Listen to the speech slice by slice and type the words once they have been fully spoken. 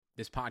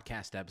This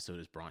podcast episode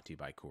is brought to you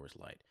by Coors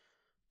Light.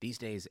 These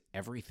days,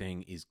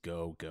 everything is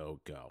go, go,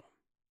 go.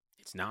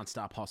 It's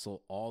nonstop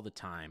hustle all the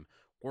time.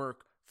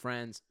 Work,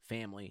 friends,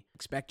 family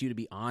expect you to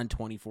be on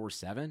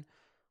 24/7.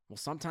 Well,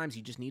 sometimes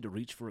you just need to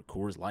reach for a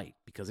Coors Light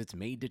because it's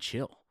made to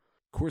chill.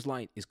 Coors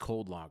Light is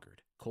cold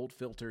lagered, cold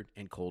filtered,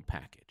 and cold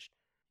packaged.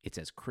 It's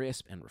as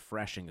crisp and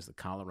refreshing as the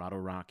Colorado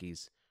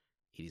Rockies.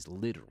 It is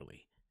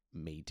literally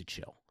made to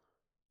chill.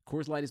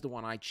 Coors Light is the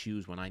one I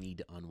choose when I need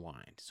to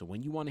unwind. So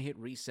when you want to hit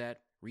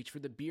reset, reach for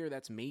the beer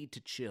that's made to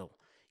chill.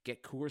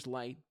 Get Coors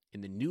Light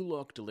in the new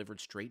look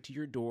delivered straight to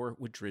your door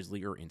with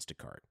Drizzly or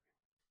Instacart.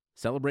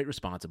 Celebrate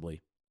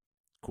responsibly.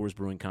 Coors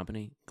Brewing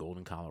Company,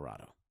 Golden,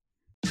 Colorado.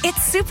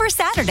 It's Super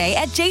Saturday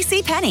at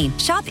JCPenney.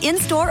 Shop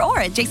in-store or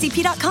at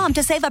jcp.com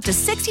to save up to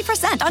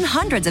 60% on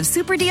hundreds of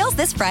super deals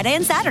this Friday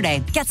and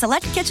Saturday. Get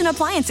select kitchen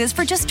appliances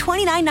for just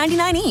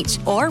 $29.99 each.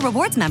 Or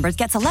rewards members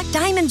get select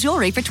diamond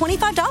jewelry for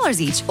 $25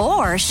 each.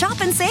 Or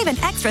shop and save an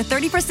extra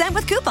 30%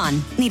 with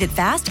coupon. Need it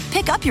fast?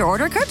 Pick up your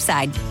order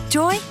curbside.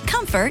 Joy,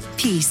 comfort,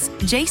 peace.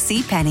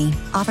 JCPenney.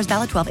 Offers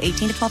valid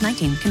 12/18 to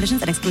 12/19.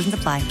 Conditions and exclusions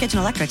apply. Kitchen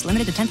electrics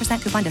limited to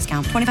 10% coupon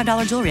discount.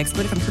 $25 jewelry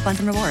excluded from coupons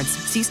and rewards.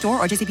 See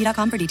store or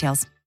jcp.com for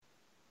details.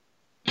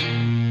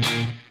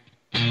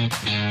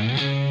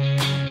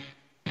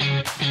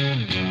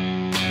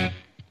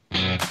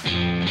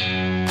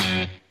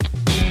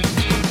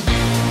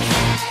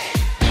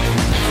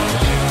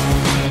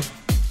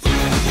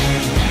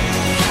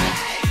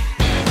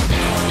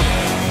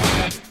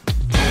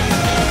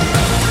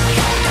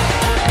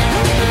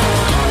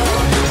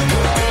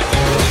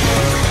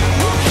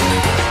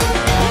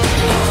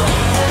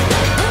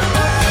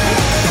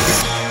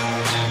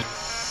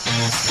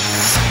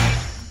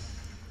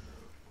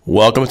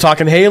 Welcome to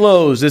Talking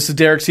Halos. This is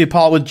Derek C.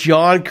 Paul with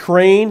John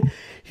Crane,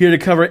 here to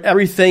cover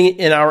everything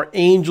in our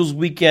Angels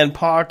Weekend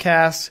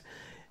podcast.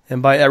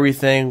 And by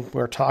everything,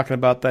 we're talking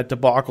about that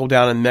debacle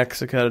down in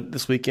Mexico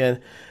this weekend.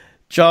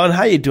 John,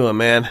 how you doing,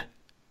 man?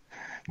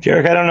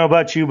 Derek, I don't know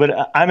about you, but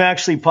I'm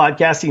actually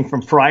podcasting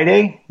from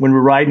Friday when we're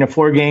riding a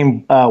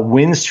 4-game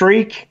win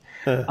streak.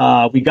 We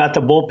got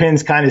the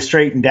bullpens kind of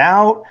straightened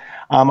out.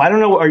 I don't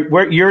know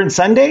where you're in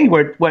Sunday.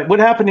 What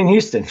happened in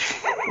Houston?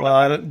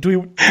 Well, do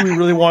we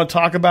really want to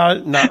talk about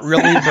it? Not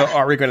really, but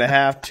are we going to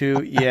have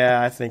to?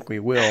 Yeah, I think we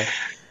will.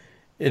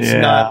 It's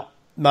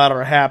not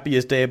our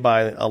happiest day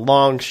by a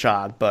long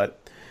shot, but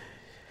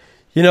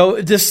you know,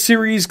 this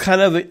series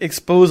kind of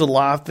exposed a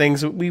lot of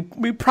things that we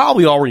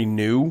probably already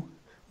knew,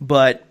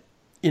 but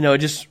you know, it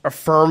just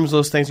affirms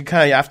those things. You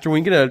kind of, after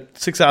when you get a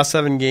 6 out of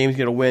 7 games, you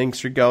get a winning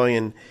streak going,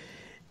 and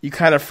you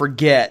kind of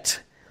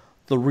forget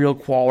the real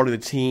quality of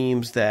the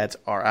teams that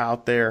are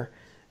out there.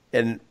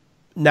 And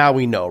now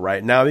we know,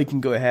 right? Now we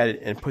can go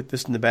ahead and put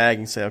this in the bag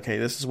and say, okay,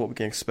 this is what we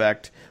can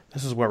expect.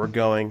 This is where we're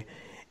going.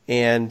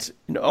 And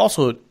you know,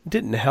 also, it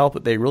didn't help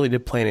that they really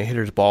did play in a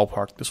hitter's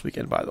ballpark this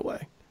weekend, by the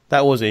way.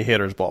 That was a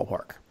hitter's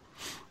ballpark.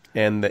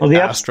 And the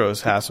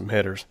Astros have some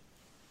hitters.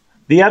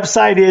 The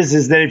upside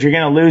is that if you're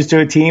going to lose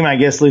to a team, I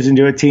guess losing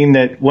to a team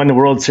that won the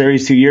World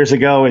Series 2 years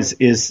ago and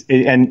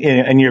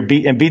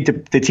beat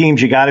the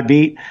teams you got to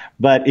beat.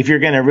 But if you're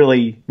going to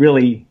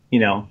really, you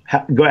know,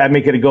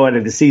 make it a go out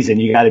of the season,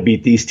 you got to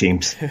beat these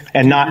teams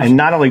and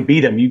not only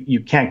beat them,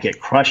 you can't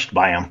get crushed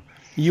by them.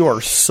 You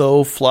are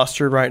so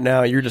flustered right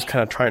now. You're just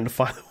kind of trying to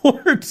find the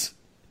words.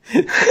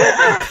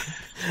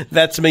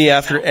 That's me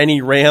after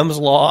any Rams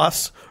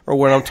loss or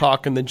when I'm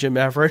talking to Jim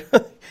Everett.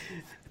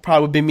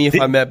 Probably would be me if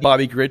I met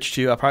Bobby Grich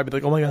too. I'd probably be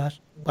like, "Oh my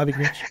gosh, Bobby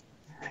Grich."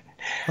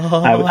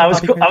 Oh, I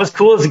was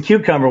cool as a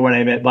cucumber when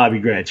I met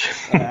Bobby Grich.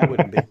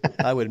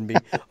 I wouldn't be.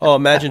 Oh,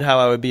 imagine how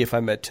I would be if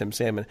I met Tim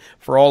Salmon.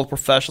 For all the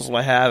professionals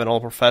I have and all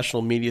the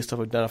professional media stuff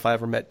I've done, if I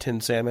ever met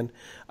Tim Salmon,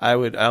 I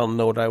don't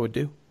know what I would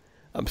do.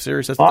 I'm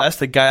serious. That's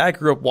the guy I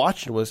grew up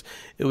watching.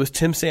 It was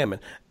Tim Salmon.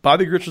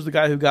 Bobby Grich was the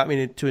guy who got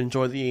me to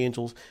enjoy the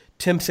Angels.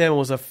 Tim Salmon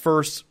was the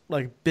first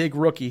big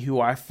rookie who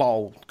I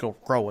followed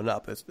growing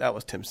up. That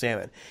was Tim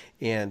Salmon,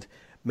 and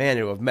man,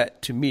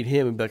 to meet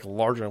him and be like a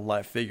larger than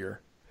life figure.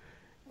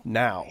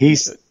 Now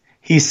he's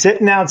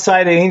sitting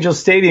outside of Angel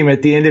Stadium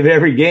at the end of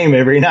every game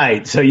every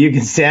night, so you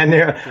can stand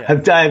there.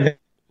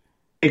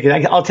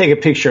 Yeah. I'll take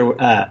a picture.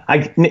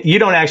 You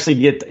don't actually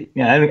get. You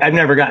know, I've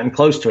never gotten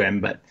close to him,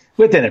 but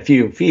within a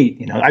few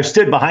feet, you know, I've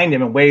stood behind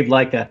him and waved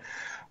like a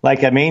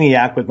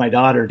maniac with my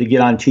daughter to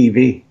get on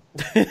TV.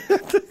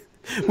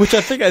 Which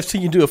I think I've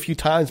seen you do a few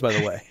times, by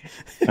the way.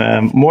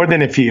 More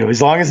than a few.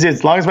 As long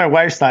as my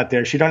wife's not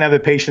there, she don't have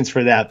the patience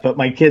for that. But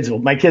my kids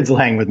will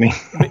hang with me.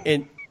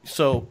 And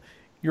so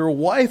your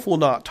wife will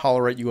not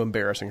tolerate you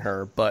embarrassing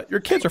her, but your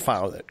kids are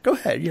fine with it. Go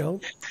ahead, you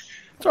know.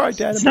 It's all right,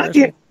 Dad.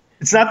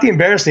 It's not the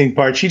embarrassing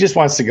part. She just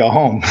wants to go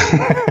home.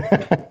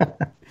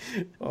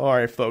 All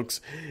right,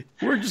 folks.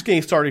 We're just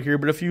getting started here,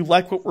 but if you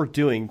like what we're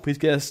doing, please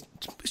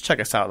check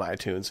us out on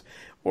iTunes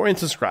or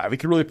subscribe. We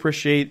could really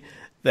appreciate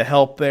the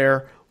help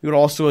there. We would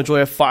also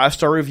enjoy a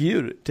 5-star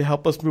review to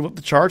help us move up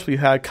the charts. We've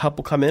had a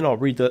couple come in. I'll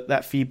read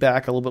that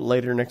feedback a little bit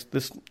later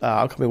this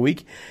upcoming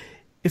week.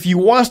 If you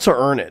want us to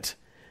earn it,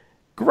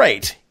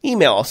 Great.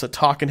 Email us at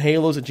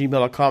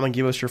talkinghalos@gmail.com and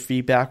give us your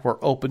feedback. We're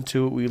open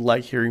to it. We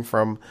like hearing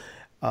from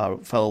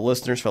fellow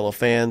listeners, fellow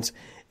fans,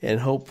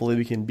 and hopefully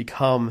we can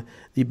become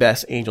the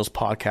best Angels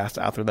podcast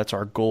out there. That's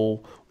our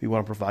goal. We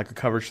want to provide good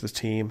coverage for this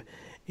team,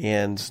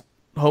 and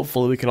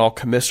hopefully we can all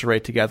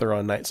commiserate together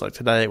on nights like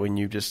tonight when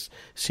you've just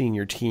seen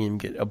your team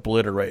get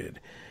obliterated.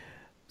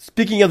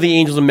 Speaking of the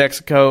Angels in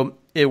Mexico,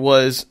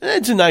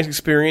 it's a nice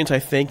experience, I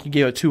think. You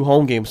gave it 2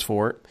 home games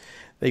for it.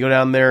 They go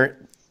down there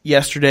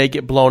yesterday,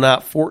 get blown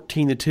out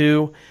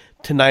 14-2.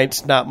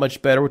 Tonight's not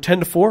much better. We're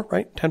 10-4,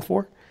 right?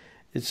 10-4?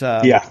 It's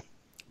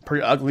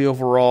pretty ugly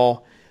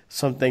overall.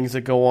 Some things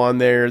that go on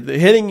there. The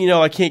hitting,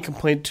 I can't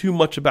complain too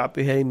much about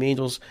the hitting. The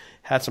Angels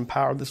had some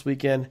power this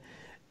weekend.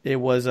 It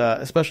was,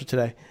 especially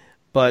today.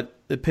 But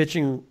the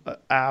pitching,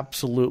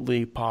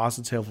 absolutely,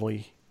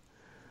 positively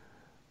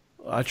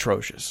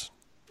atrocious.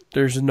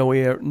 There's no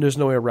way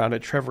around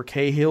it. Trevor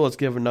Cahill has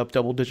given up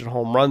double-digit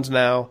home runs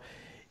now.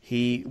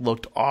 He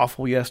looked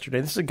awful yesterday.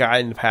 This is a guy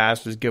in the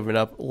past who's given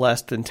up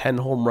less than 10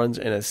 home runs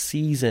in a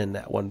season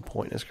at one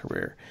point in his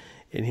career.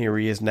 And here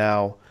he is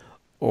now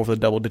over the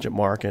double-digit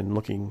mark and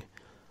looking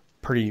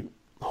pretty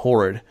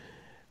horrid.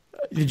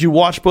 Did you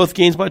watch both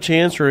games by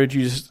chance, or did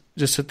you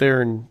just sit there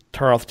and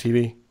turn off the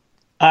TV?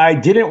 I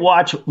didn't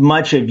watch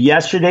much of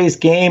yesterday's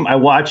game. I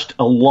watched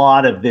a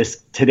lot of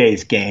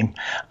today's game.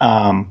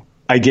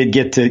 I did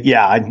get to,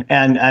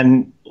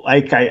 and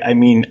like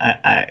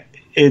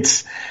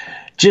it's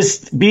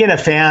just being a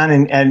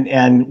fan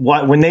and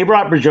when they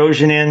brought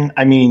Bedrosian in,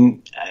 I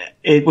mean,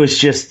 it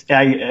was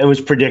it was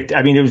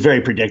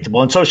very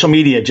predictable. On social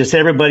media, just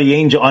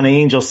everybody on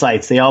Angel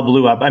sites, they all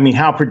blew up. I mean,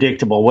 how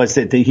predictable was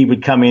it that he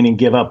would come in and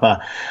give up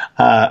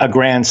a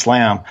grand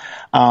slam?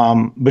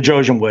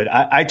 Bedrosian would.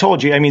 I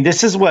told you, I mean,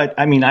 this is what,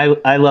 I mean,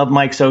 I love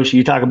Mike Scioscia.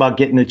 You talk about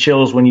getting the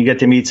chills when you get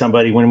to meet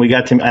somebody. And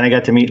I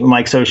got to meet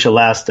Mike Scioscia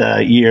last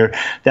year.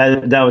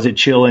 That was a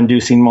chill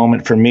inducing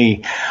moment for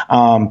me.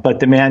 But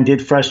the man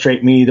did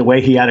frustrate me the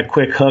way he had a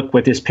quick hook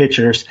with his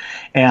pitchers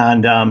they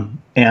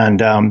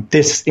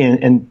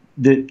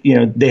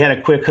had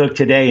a quick hook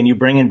today, and you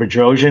bring in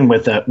Bedrosian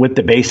with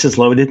the bases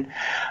loaded.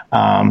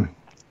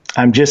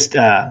 I'm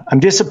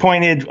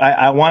disappointed.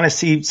 I want to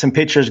see some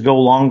pitchers go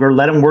longer.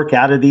 Let them work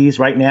out of these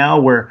right now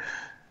where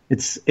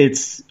it's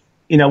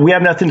we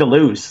have nothing to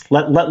lose.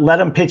 Let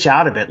them pitch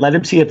out of it. Let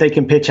them see if they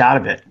can pitch out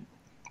of it.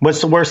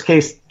 What's the worst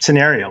case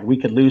scenario? We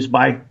could lose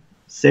by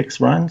 6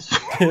 runs.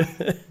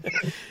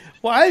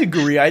 Well, I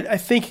agree. I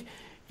think,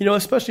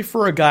 especially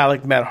for a guy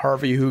like Matt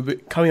Harvey, who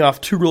coming off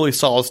 2 really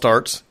solid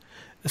starts,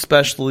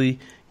 especially,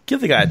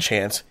 give the guy a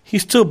chance.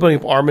 He's still building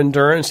up arm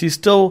endurance. He's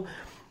still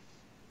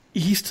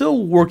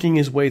working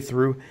his way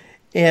through,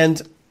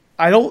 and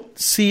I don't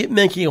see it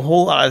making a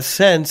whole lot of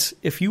sense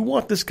if you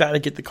want this guy to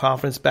get the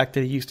confidence back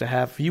that he used to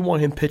have. If you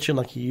want him pitching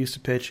like he used to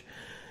pitch,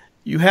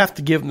 you have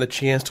to give him the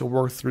chance to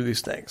work through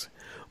these things.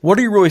 What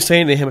are you really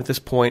saying to him at this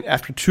point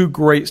after 2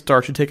 great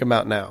starts? You take him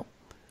out now.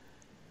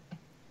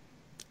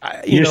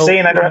 You're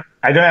saying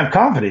I don't have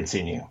confidence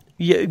in you.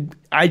 Yeah,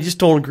 I just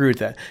don't agree with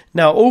that.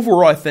 Now,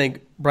 overall, I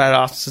think Brad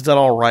Ausmus has done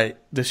all right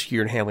this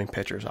year in handling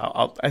pitchers.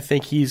 I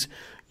think he's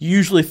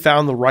usually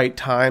found the right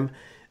time.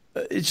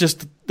 It's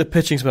just the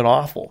pitching's been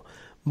awful.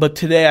 But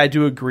today, I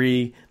do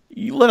agree.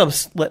 You let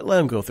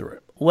him go through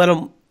it.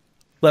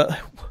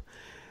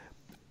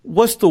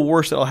 What's the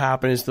worst that'll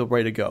happen is the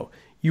way to go.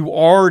 You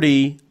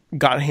already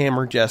got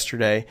hammered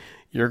yesterday.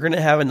 You're going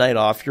to have a night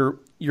off. Your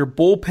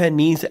bullpen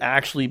needs to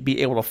actually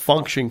be able to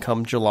function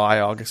come July,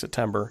 August,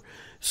 September.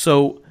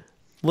 So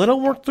let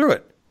him work through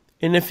it.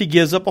 And if he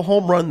gives up a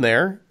home run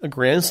there, a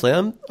grand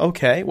slam,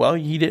 okay, well,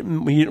 he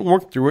didn't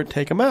work through it,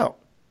 take him out.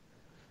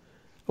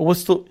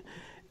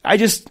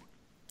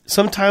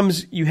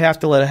 Sometimes you have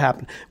to let it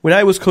happen. When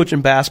I was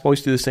coaching basketball, I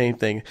used to do the same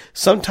thing.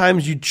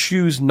 Sometimes you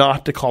choose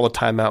not to call a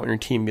timeout when your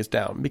team gets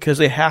down because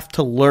they have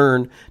to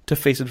learn to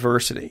face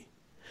adversity.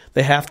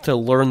 They have to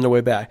learn their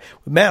way back.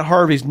 Matt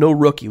Harvey's no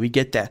rookie. We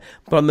get that.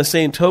 But on the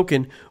same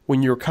token,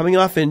 when you're coming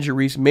off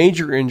injuries,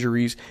 major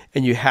injuries,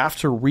 and you have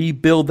to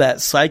rebuild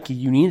that psyche,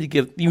 you need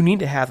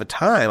to have the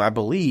time, I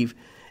believe,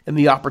 and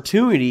the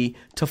opportunity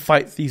to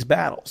fight these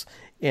battles.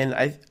 And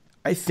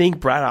I think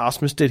Brad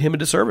Ausmus did him a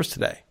disservice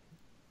today.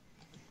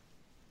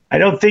 I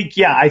don't think.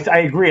 Yeah, I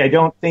agree. I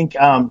don't think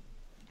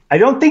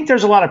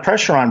there's a lot of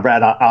pressure on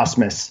Brad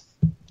Ausmus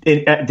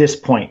at this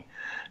point.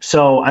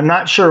 So I'm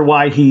not sure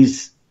why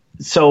he's.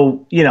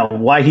 So,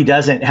 why he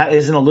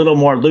isn't a little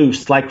more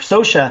loose. Like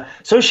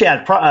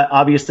Scioscia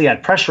obviously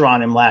had pressure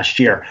on him last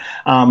year.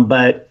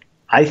 But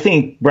I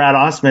think Brad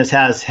Ausmus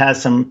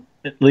has some,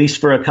 at least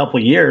for a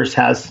couple of years,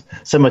 has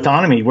some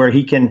autonomy where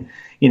he can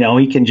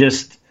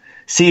just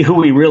see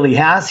who he really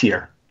has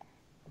here.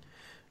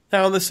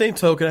 Now, on the same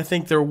token, I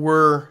think there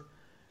were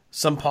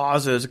some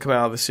positives that come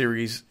out of the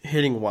series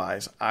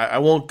hitting-wise. I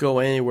won't go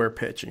anywhere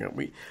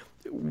pitching.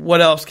 What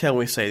else can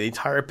we say? The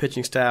entire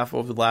pitching staff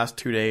over the last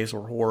 2 days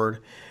were horrid.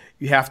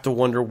 You have to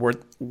wonder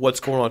what's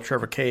going on with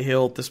Trevor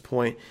Cahill at this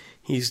point.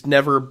 He's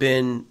never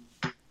been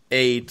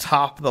a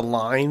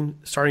top-of-the-line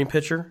starting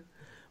pitcher,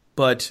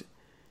 but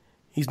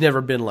He's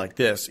never been like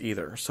this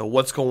either. So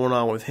what's going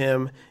on with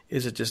him?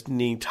 Is it just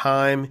needing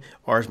time?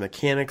 Are his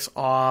mechanics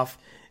off?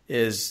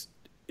 Where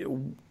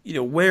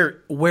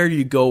do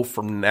you go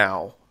from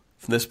now,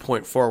 from this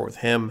point forward with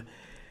him?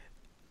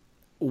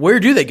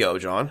 Where do they go,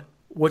 John?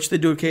 What should they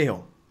do with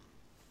Cahill?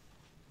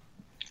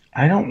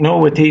 I don't know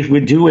what they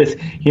would do with,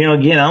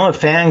 again, I'm a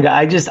fan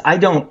guy. I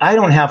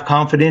don't have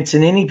confidence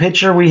in any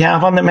pitcher we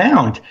have on the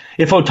mound.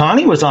 If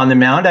Ohtani was on the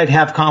mound, I'd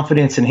have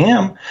confidence in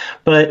him,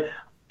 but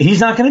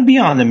he's not going to be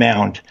on the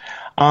mound.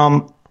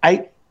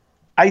 I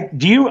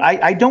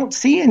don't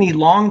see any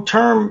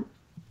long-term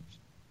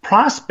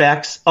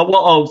prospects.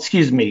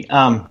 Excuse me.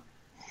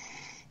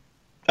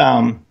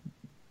 The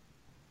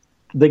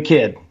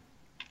kid.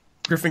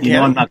 Griffin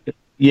Canning.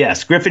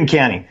 Yes, Griffin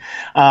Canning.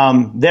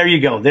 There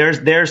you go.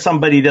 There's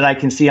somebody that I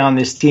can see on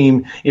this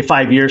team in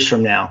 5 years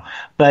from now.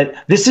 But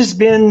this has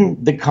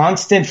been the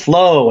constant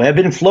ebb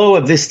and flow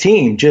of this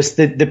team. Just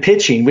the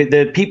pitching with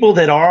the people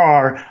that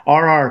are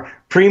our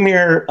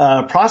premier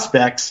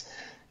prospects.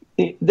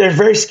 They're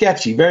very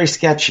sketchy, very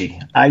sketchy.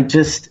 And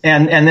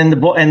then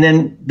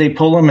they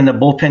pull them and the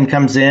bullpen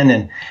comes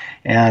in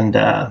and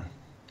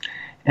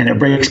it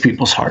breaks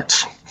people's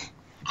hearts,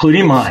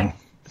 including mine.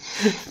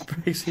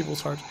 Breaks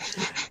people's hearts.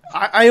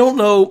 I don't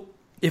know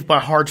if my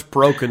heart's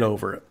broken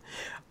over it.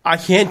 I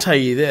can tell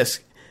you this.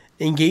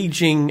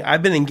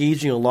 I've been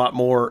engaging a lot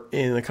more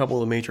in a couple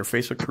of the major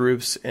Facebook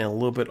groups and a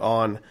little bit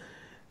on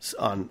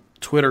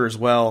Twitter as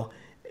well.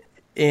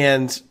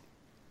 And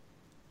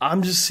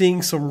I'm just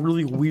seeing some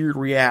really weird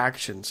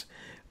reactions.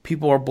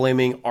 People are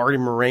blaming Artie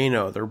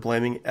Moreno. They're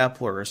blaming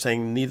Epler,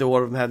 saying neither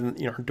one of them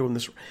are doing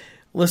this.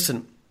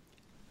 Listen,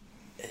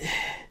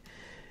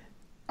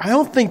 I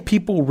don't think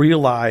people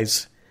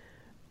realize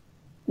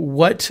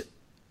what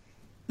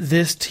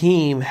this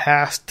team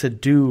has to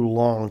do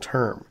long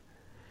term.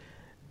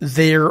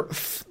 Their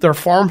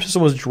farm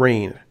system was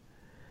drained,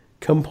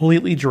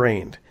 completely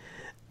drained.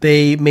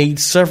 They made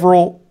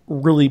several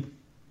really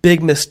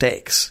big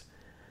mistakes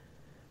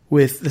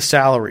with the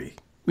salary,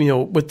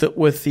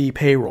 with the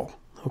payroll,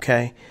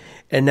 okay?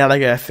 And now they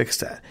got to fix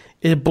that.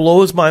 It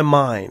blows my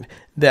mind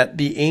that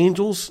the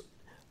Angels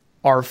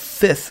are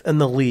 5th in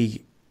the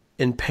league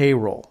in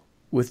payroll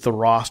with the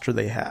roster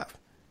they have.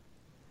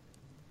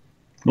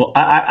 Well,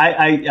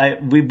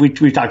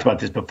 we talked about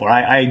this before.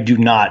 I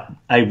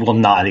will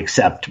not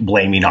accept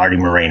blaming Artie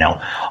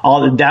Moreno.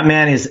 That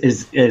man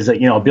is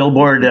a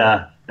billboard,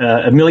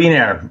 a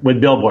millionaire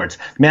with billboards.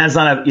 The man's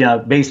not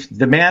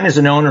the man is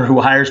an owner who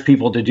hires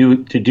people to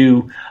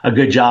do a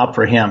good job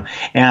for him.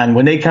 And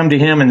when they come to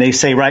him and they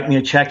say, write me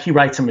a check, he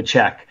writes them a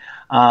check.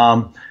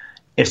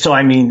 So,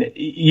 I mean,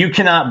 you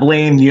cannot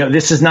blame,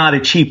 this is not a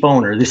cheap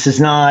owner. This is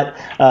not,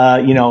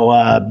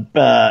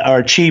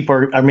 or cheap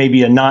or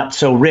maybe a not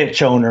so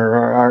rich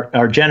owner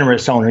or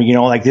generous owner,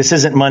 this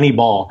isn't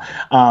Moneyball.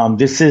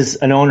 This is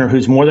an owner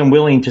who's more than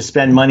willing to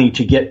spend money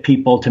to get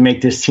people to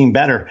make this team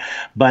better.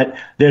 But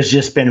there's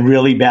just been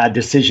really bad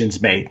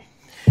decisions made.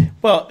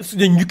 Well, so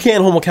then you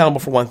can't hold him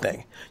accountable for one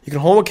thing. You can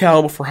hold him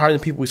accountable for hiring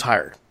the people he's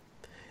hired.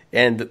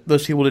 And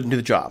those people didn't do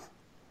the job.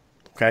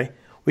 Okay?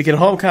 We can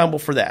hold him accountable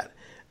for that.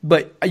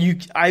 But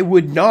I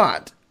would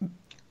not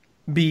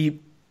be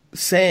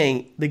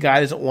saying the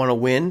guy doesn't want to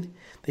win,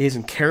 that he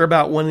doesn't care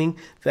about winning,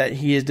 that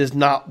he does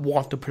not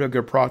want to put a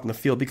good product in the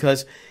field,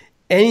 because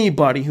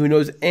anybody who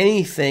knows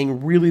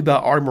anything really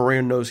about Artie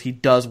Moreno knows he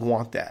does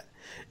want that.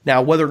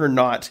 Now, whether or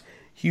not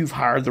you've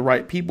hired the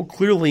right people,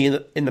 clearly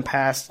in the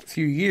past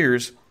few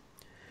years,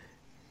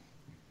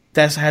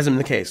 that hasn't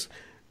been the case.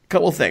 A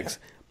couple of things.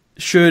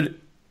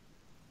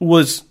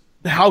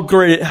 How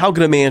good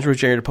a manager was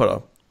Jerry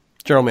Dipoto,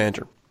 general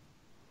manager?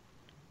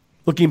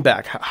 Looking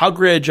back, how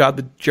great a job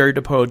did Jerry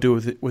Dipoto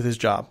do with his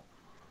job?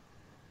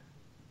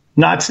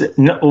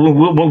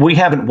 We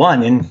haven't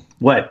won in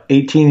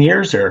 18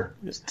 years or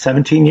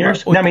 17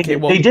 years?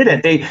 They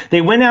didn't.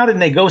 They went out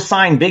and they go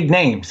sign big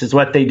names is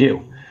what they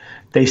do.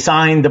 They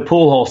signed the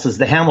Pujols,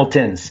 the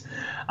Hamiltons,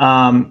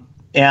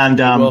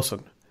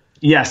 Wilson.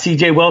 Yeah,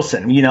 C.J.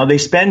 Wilson. They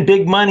spend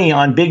big money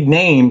on big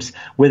names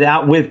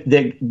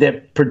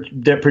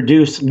that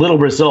produce little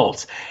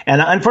results.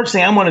 And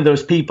unfortunately, I'm one of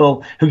those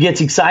people who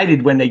gets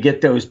excited when they get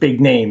those big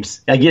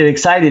names. I get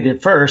excited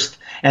at first,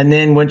 and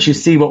then once you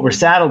see what we're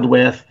saddled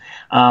with,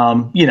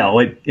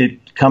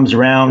 it comes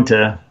around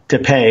to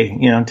pay.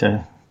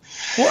 Well,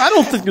 I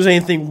don't think there's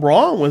anything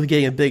wrong with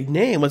getting a big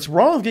name. What's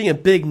wrong with getting a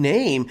big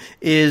name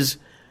is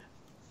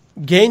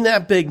getting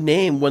that big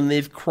name when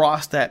they've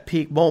crossed that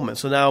peak moment.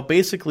 So now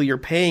basically you're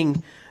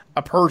paying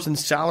a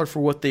person's salary for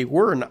what they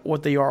were, not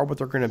what they are, what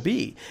they're going to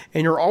be.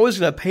 And you're always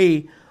going to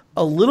pay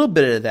a little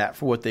bit of that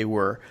for what they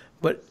were,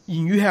 but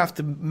you have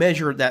to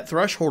measure that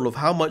threshold of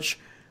how much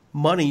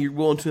money you're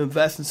willing to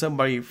invest in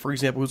somebody, for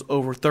example, who's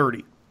over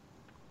 30,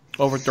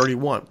 over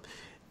 31.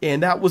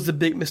 And that was the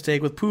big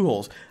mistake with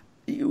Pujols.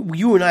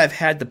 You and I have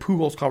had the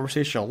Pujols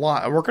conversation a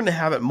lot, and we're going to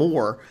have it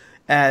more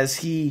as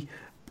he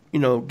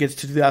gets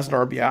to 2,000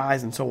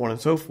 RBIs and so on and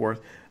so forth.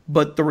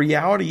 But the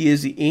reality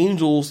is the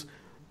Angels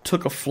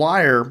took a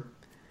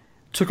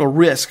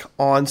risk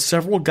on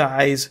several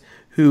guys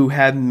who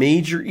had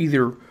major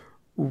either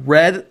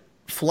red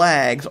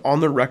flags on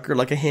the record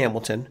like a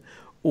Hamilton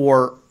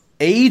or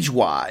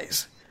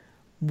age-wise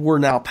we're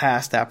now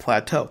past that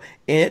plateau.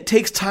 And it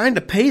takes time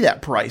to pay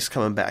that price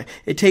coming back.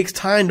 It takes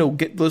time to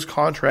get those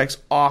contracts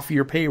off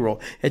your payroll.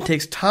 It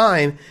takes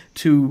time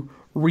to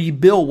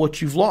rebuild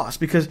what you've lost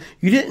because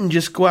you didn't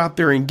just go out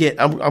there and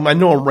get, I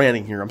know I'm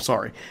ranting here, I'm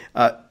sorry.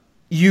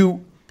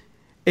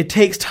 It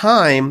takes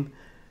time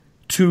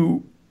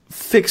to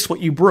fix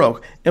what you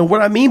broke. And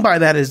what I mean by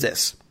that is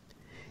this.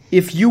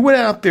 If you went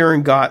out there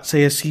and got,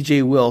 say, a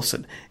C.J.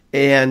 Wilson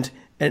and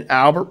an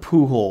Albert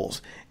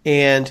Pujols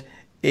and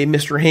a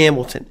Mr.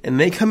 Hamilton, and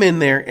they come in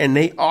there and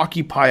they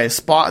occupy a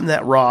spot in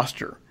that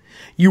roster,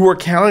 you were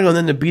counting on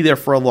them to be there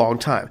for a long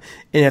time.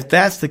 And if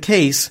that's the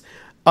case,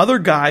 other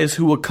guys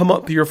who would come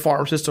up to your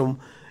farm system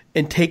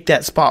and take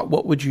that spot,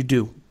 what would you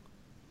do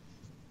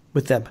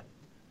with them?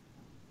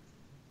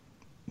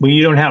 Well,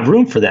 you don't have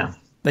room for them.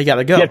 They got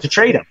to go. You have to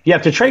trade them.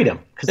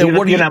 Because you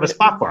don't have a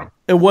spot for them.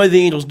 And what do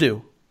the Angels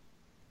do?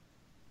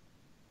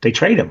 They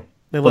trade them.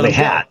 They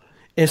had.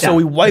 And so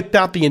we wiped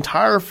out the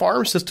entire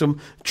farm system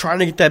trying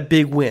to get that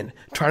big win,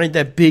 trying to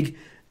get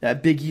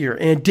that big year,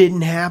 and it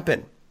didn't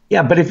happen.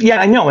 Yeah, but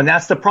I know, and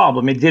that's the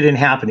problem. It didn't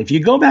happen. If you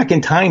go back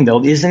in time,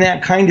 though, isn't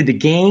that kind of the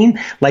game?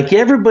 Like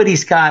a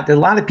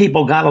lot of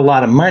people got a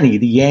lot of money.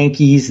 The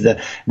Yankees,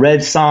 the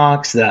Red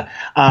Sox,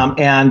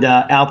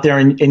 out there,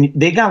 and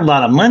they got a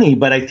lot of money.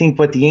 But I think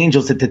what the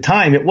Angels at the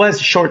time, it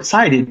was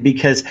short-sighted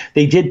because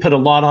they did put a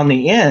lot on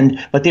the end,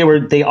 but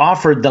they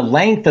offered the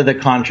length of the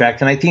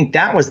contract, and I think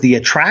that was the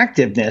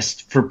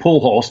attractiveness for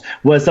Pujols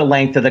was the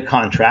length of the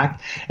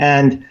contract.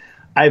 And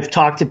I've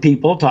talked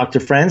to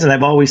friends, and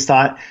I've always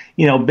thought,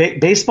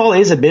 baseball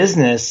is a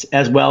business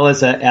as well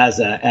as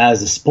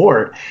a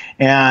sport.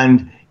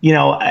 And,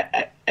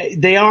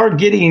 they are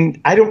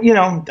getting,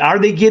 are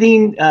they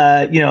getting,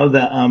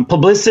 the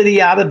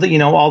publicity out of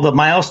all the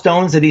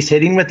milestones that he's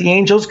hitting with the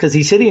Angels? Because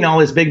he's hitting all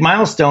his big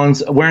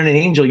milestones wearing an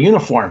Angel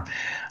uniform.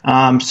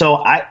 So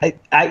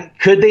I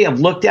could they have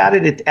looked at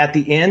it at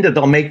the end that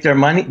they'll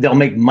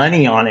make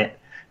money on it.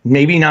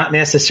 Maybe not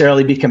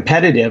necessarily be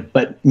competitive,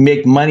 but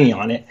make money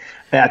on it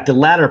at the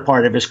latter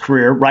part of his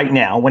career right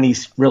now when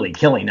he's really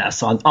killing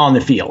us on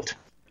the field.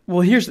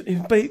 Well, here's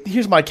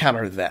my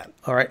counter to that.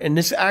 All right. And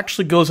this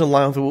actually goes in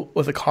line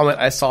with a comment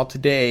I saw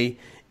today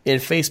in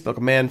Facebook.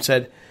 A man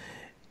said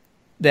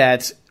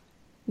that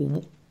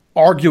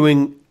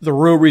arguing the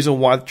real reason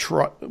why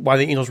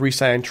the Angels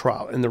re-signed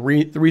Trout. And the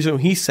reason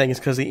he's saying is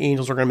because the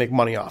Angels are going to make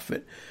money off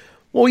it.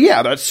 Well,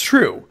 yeah, that's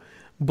true.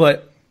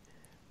 But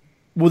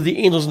would the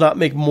Angels not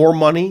make more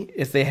money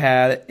if they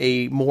had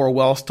a more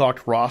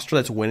well-stocked roster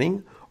that's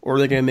winning? Or are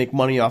they going to make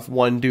money off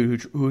one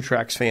dude who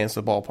attracts fans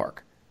to the ballpark?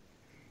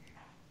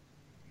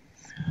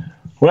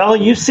 Well,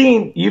 you've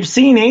seen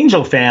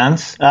Angel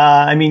fans.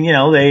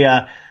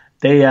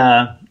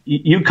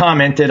 You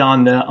commented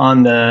on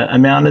the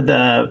amount of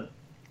the.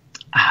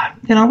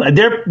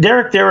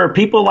 Derek, there are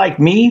people like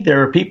me.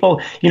 There are people,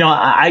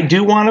 I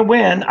do want to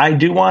win,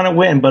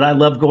 but I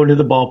love going to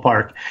the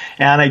ballpark,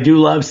 and I do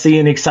love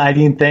seeing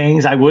exciting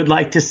things. I would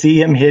like to see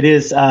him hit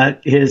his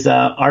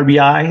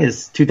RBI,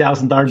 his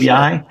 2000th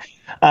RBI.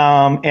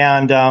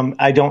 Sure.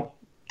 I don't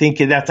think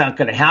that's not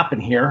going to happen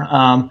here.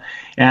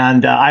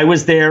 I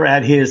was there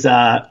at his,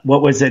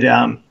 what was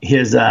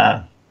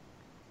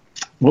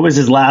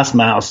his last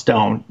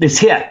milestone? This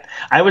hit.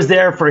 I was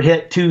there for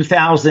hit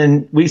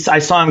 2000. I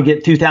saw him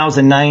get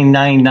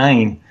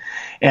 2009,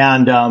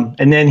 and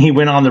then he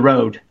went on the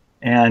road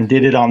and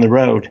did it on the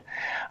road.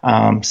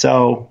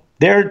 So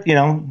there, if you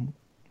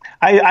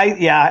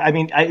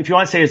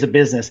want to say it's a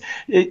business,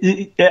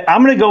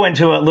 I'm going to go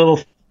into a little.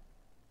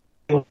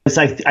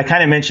 I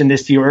kind of mentioned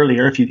this to you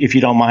earlier, if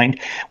you don't mind.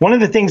 One of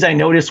the things I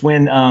noticed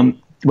before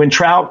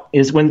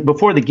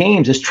the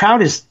games is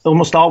Trout is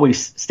almost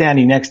always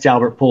standing next to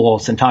Albert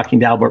Pujols and talking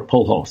to Albert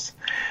Pujols.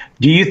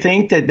 Do you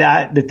think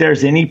that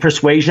there's any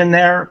persuasion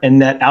there,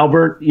 and that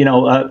Albert,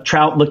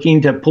 Trout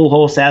looking to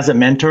Pujols as a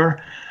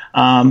mentor,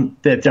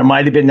 that there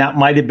might have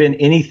been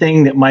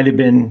anything that might have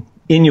been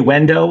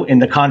innuendo in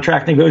the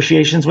contract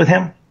negotiations with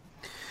him?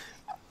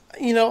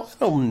 I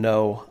don't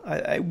know.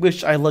 I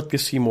wish I'd like to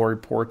see more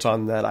reports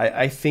on that.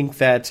 I think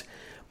that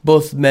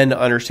both men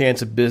understand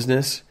it's a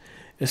business,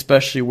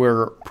 especially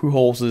where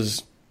Pujols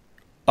is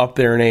up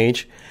there in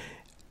age.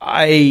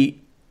 I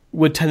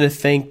would tend to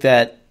think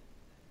that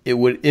it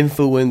would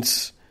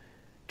influence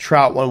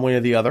Trout one way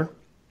or the other.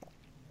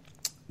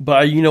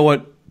 But you know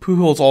what?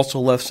 Pujols also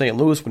left St.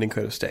 Louis when he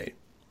could have stayed.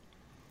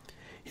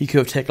 He could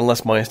have taken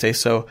less money to stay,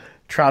 so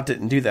Trout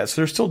didn't do that. So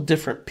they're still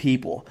different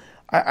people.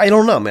 I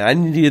don't know, man. I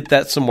need to give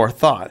that some more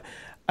thought.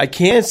 I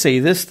can say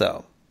this,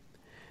 though.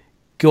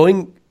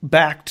 Going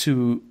back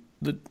to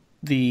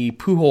the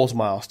Pujols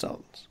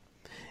milestones,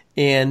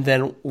 and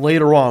then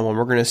later on when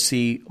we're going to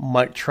see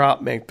Mike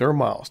Trout make their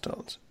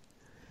milestones,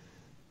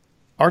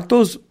 aren't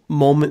those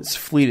moments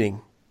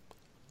fleeting?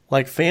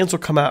 Like fans will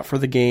come out for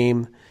the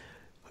game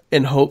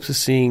in hopes of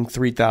seeing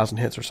 3,000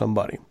 hits or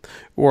somebody,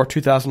 or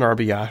 2,000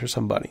 RBIs or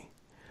somebody.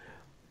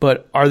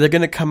 But are they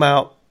going to come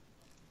out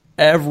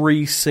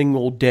every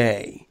single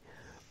day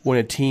when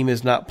a team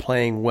is not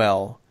playing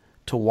well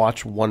to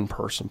watch one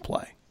person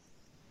play?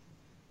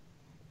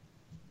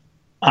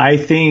 I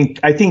think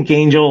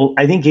Angel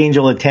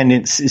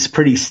attendance is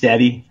pretty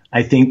steady.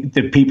 I think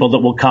the people that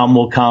will come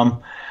will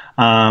come.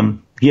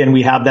 Again,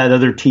 we have that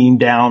other team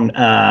down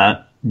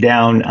up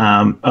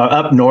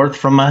north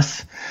from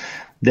us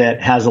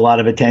that has a lot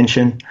of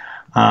attention.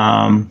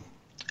 But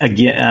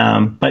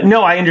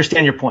no, I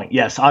understand your point.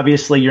 Yes,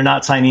 obviously you're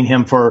not signing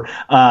him for 3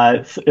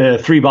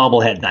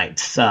 bobblehead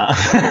nights,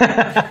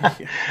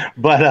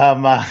 but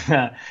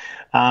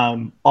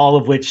all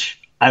of which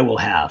I will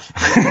have.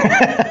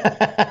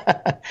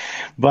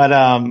 But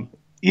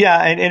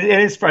yeah, and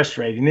it's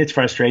frustrating. It's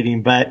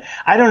frustrating, but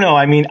I don't know.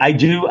 I mean, I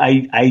do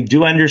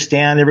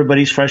understand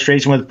everybody's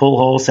frustration with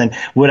Pujols, and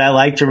would I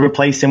like to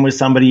replace him with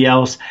somebody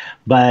else?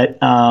 But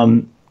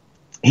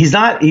he's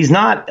not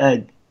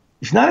a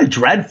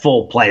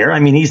dreadful player. I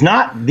mean, he's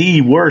not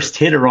the worst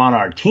hitter on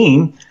our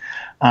team.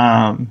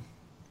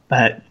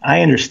 But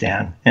I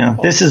understand. You know,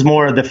 this is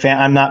more of the fan.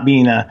 I'm not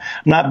being an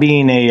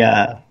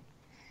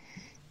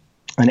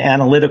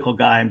analytical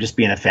guy. I'm just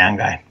being a fan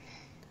guy.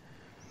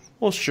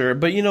 Well, sure,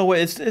 but you know what?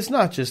 It's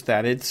not just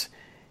that. It's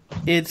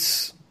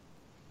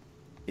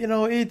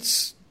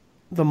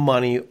the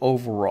money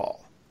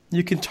overall.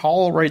 You can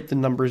tolerate the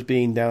numbers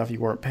being down if you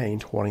weren't paying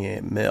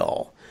 $28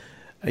 million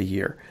a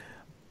year.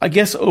 I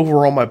guess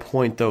overall, my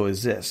point though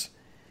is this: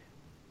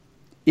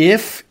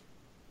 if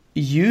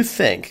you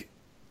think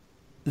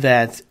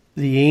that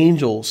the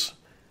Angels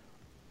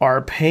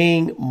are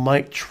paying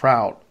Mike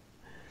Trout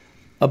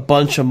a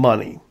bunch of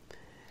money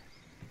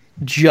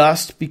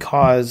just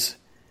because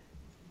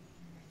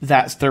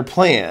that's their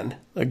plan,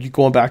 like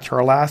going back to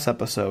our last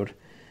episode,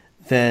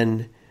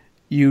 then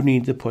you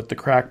need to put the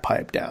crack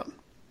pipe down,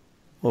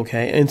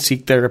 okay, and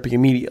seek therapy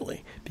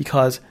immediately,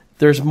 because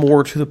there's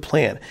more to the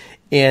plan.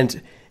 And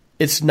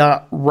it's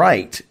not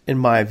right, in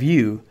my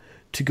view,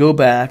 to go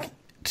back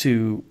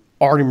to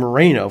Artie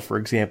Moreno, for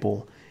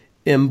example,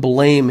 and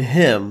blame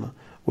him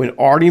when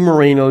Artie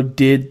Moreno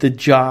did the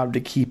job to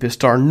keep his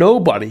star.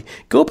 Nobody.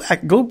 Go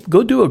back, go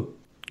do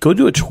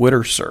a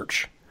Twitter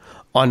search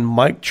on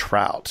Mike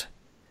Trout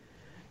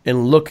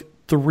and look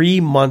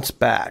 3 months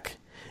back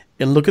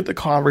and look at the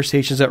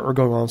conversations that were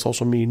going on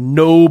social media.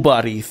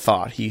 Nobody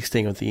thought he's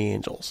staying with the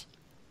Angels.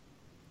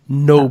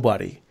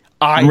 Nobody.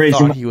 I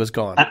thought he was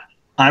gone.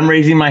 I'm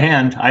raising my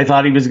hand. I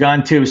thought he was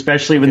gone too,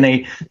 especially when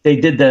they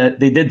did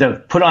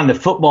the put on the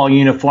football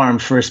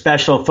uniforms for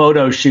special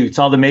photo shoots,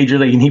 all the major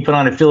league, and he put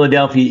on a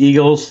Philadelphia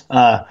Eagles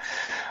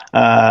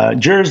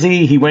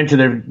jersey. He went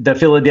to the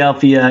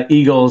Philadelphia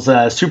Eagles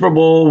Super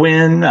Bowl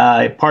win,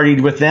 partied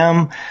with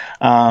them.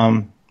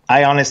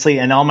 I honestly,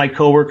 and all my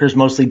coworkers,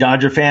 mostly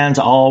Dodger fans,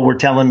 all were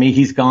telling me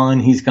he's gone,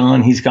 he's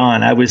gone, he's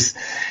gone. I was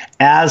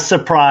as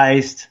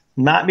surprised,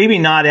 maybe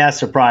not as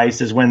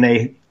surprised as when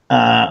they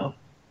got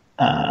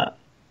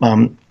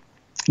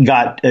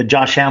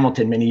Josh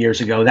Hamilton many years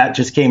ago. That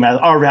just came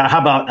out. Or how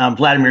about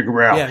Vladimir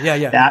Guerrero?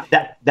 Yeah.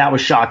 That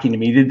was shocking to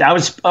me. I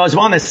was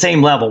on the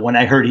same level when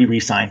I heard he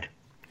re-signed.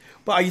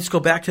 Well, I just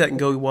go back to that and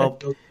go, well,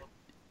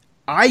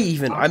 I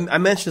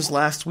mentioned this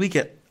last week.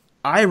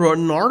 I wrote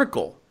an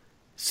article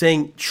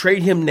saying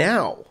trade him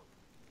now.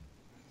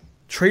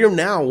 Trade him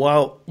now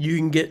while you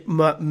can get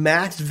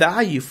max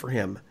value for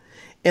him.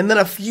 And then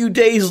a few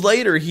days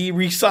later, he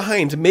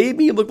re-signed.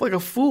 Maybe he looked like a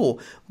fool,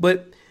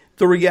 but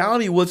the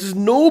reality was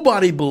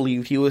nobody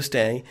believed he was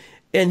staying,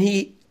 and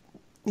he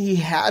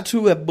had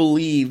to have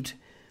believed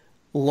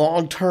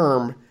long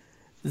term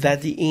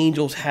that the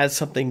Angels had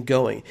something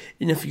going.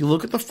 And if you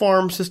look at the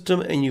farm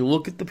system and you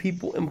look at the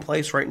people in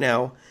place right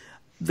now,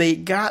 they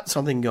got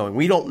something going.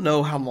 We don't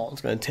know how long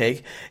it's going to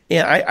take.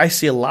 And I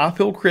see a lot of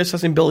people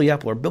criticizing Billy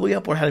Epler. Billy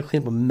Epler had to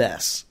clean up a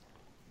mess,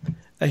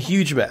 a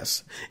huge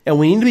mess. And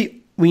we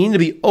need to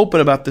be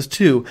open about this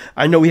too.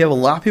 I know we have a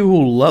lot of people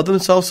who love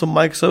themselves some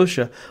Mike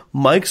Scioscia.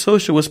 Mike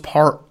Scioscia was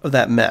part of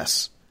that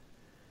mess.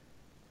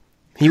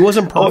 He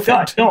wasn't perfect. Oh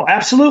God, no,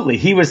 absolutely.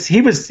 He was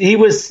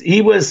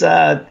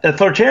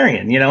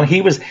authoritarian. You know,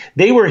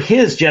 they were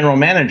his general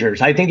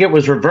managers. I think it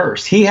was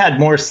reversed. He had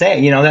more say.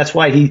 You know, that's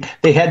why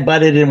they had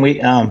butted, and we.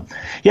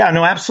 Yeah,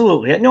 no,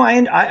 absolutely. No,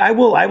 I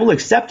will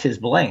accept his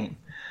blame.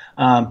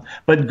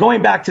 But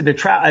going back to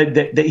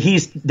the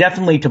he's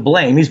definitely to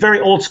blame. He's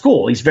very old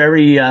school. He's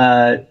very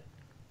But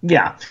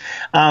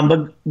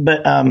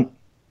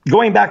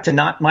going back to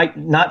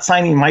not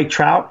signing Mike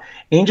Trout,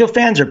 Angel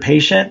fans are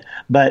patient,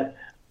 but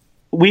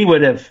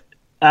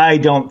I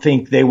don't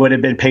think they would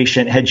have been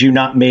patient had you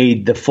not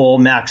made the full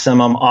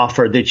maximum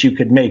offer that you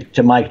could make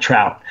to Mike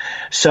Trout.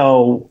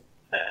 So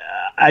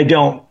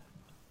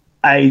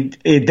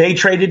if they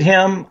traded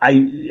him,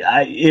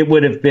 it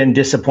would have been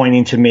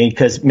disappointing to me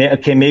because,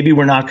 okay, maybe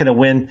we're not going to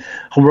win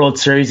a World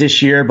Series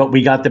this year, but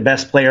we got the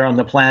best player on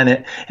the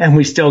planet and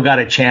we still got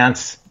a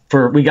chance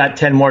we got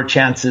 10 more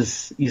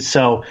chances.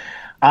 So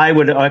I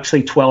would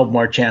actually 12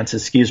 more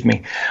chances, excuse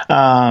me.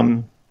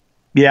 I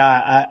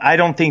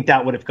don't think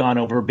that would have gone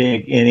over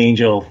big in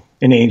Angel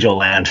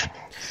land.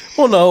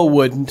 Well, no, it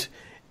wouldn't.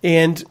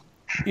 And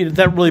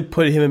that really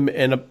put him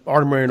and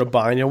Artie in a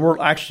bind. We're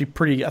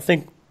actually I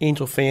think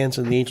Angel fans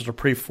and the Angels are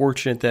pretty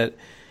fortunate that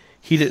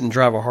he didn't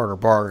drive a harder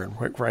bargain,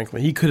 quite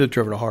frankly. He could have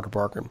driven a harder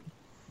bargain.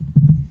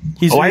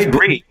 I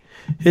agree.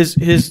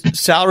 His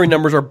salary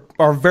numbers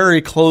are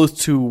very close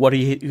to what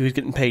he's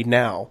getting paid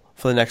now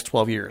for the next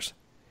 12 years.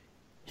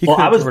 He could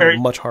have driven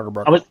a much harder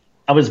bargain.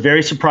 I was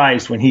very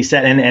surprised when he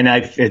said, and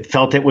I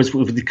felt it was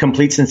with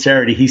complete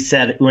sincerity. He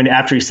said,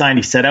 after he signed,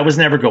 he said, I was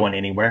never going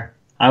anywhere.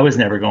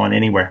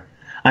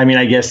 I mean,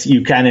 I guess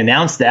you kind of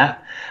announced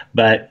that,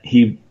 but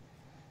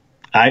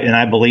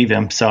I believe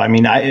him. So, I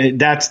mean,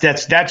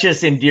 that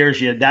just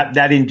endears you.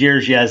 That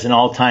endears you as an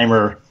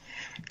all-timer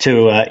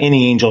to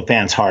any Angel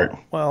fan's heart.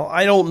 Well,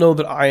 I don't know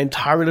that I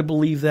entirely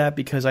believe that,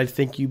 because I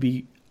think you'd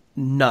be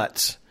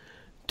nuts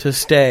to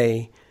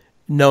stay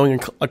knowing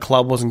a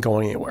club wasn't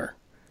going anywhere.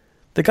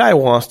 The guy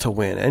wants to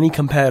win. Any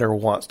competitor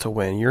wants to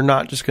win. You're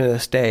not just going to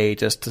stay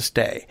just to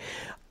stay.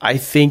 I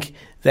think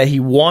that he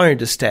wanted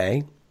to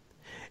stay,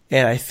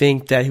 and I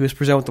think that he was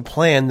presented with a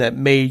plan that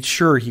made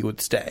sure he would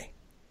stay.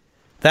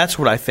 That's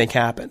what I think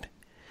happened.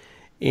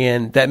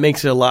 And that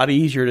makes it a lot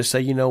easier to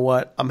say, you know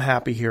what, I'm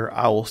happy here.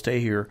 I will stay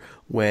here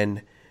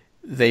when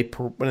they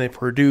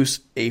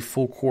produce a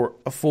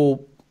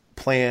full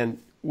plan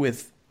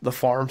with the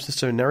farm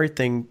system and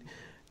everything,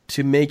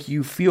 to make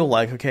you feel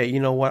like, okay, you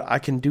know what, I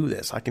can do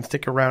this. I can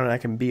stick around and I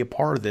can be a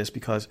part of this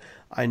because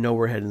I know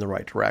we're heading in the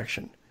right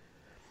direction.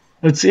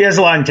 He has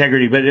a lot of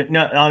integrity, but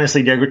no,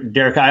 honestly,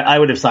 Derek, I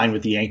would have signed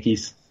with the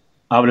Yankees.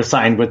 I would have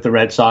signed with the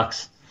Red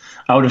Sox.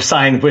 I would have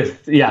signed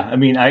with,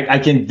 I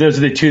can, those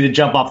are the two that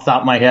jump off the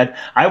top of my head.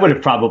 I would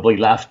have probably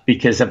left,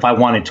 because if I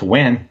wanted to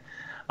win,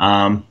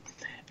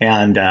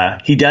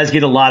 and he does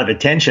get a lot of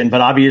attention,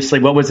 but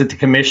obviously, what was it, the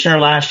commissioner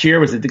last year?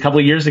 Was it a couple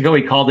of years ago?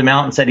 He called him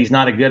out and said he's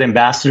not a good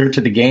ambassador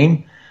to the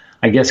game,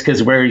 I guess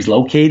because of where he's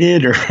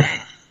located, or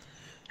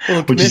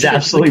which is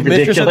absolutely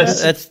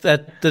ridiculous.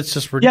 That's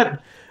just ridiculous.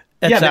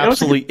 That's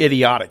absolutely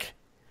idiotic.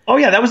 Oh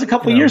yeah, that was a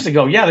couple of years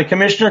ago. Yeah, the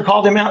commissioner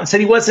called him out and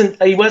said he wasn't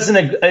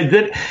a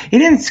good. He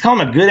didn't call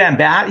him a good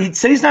ambassador. He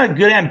said he's not a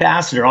good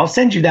ambassador. I'll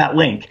send you that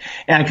link.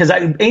 And because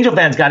Angel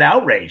fans got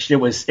outraged, it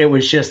was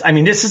just. I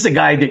mean, this is a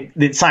guy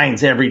that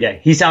signs every day.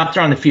 He's out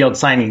there on the field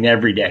signing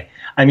every day.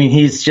 I mean,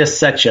 he's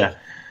just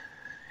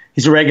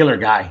he's a regular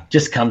guy.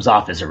 Just comes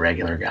off as a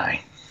regular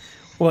guy.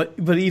 Well,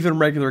 but even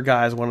regular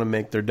guys want to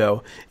make their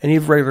dough, and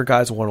even regular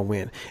guys want to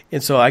win.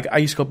 And so I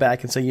used to go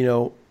back and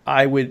say,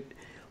 I would.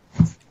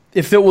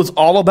 If it was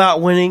all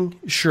about winning,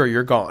 sure,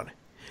 you're gone.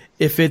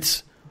 If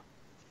it's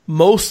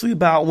mostly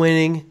about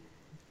winning,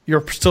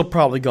 you're still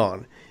probably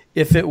gone.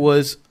 If it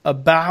was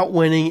about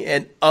winning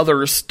and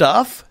other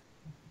stuff,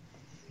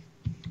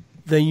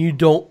 then you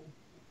don't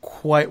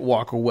quite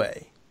walk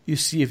away. You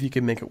see if you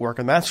can make it work,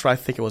 and that's what I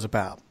think it was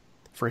about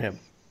for him.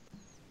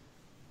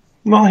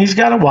 Well, he's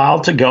got a while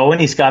to go, and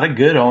he's got a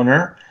good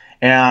owner.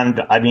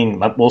 And, I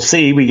mean, we'll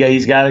see.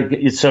 He's got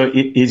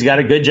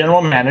a good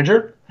general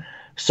manager.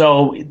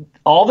 So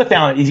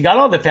he's got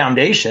all the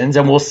foundations,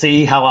 and we'll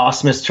see how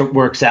Ausmus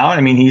works out.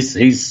 I mean,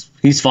 he's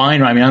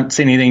fine. I mean, I don't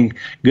see anything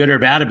good or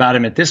bad about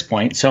him at this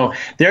point. So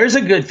there's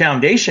a good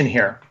foundation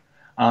here,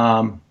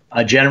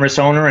 a generous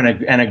owner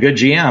and a good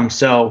GM.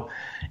 So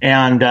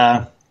and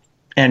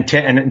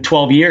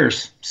 12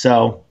 years.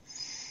 So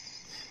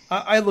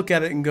I look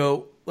at it and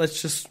go,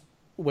 let's just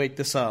wait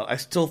this out. I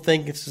still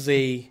think this is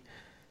a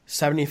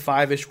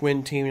 75-ish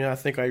win team. I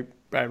think I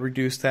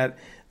reduced that.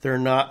 They're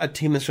not a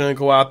team that's going to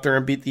go out there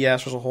and beat the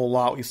Astros a whole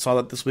lot. We saw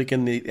that this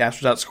weekend. The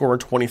Astros outscored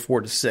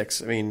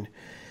 24-6. I mean,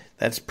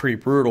 that's pretty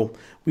brutal.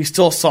 We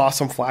still saw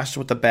some flashes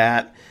with the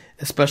bat,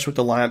 especially with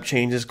the lineup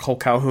changes. Cole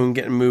Calhoun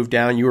getting moved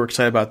down. You were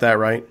excited about that,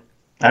 right?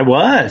 I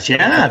was,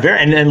 yeah. Very,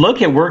 and look,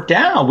 it worked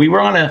out. We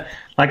were on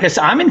like I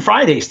said, I'm in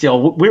Friday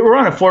still. We were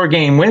on a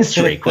 4-game win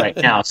streak right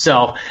now.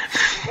 So,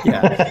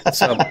 yeah.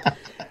 So,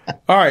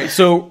 all right.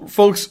 So,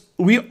 folks,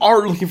 we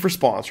are looking for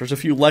sponsors.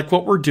 If you like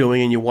what we're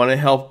doing and you want to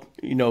help,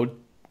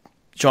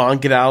 John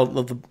get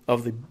out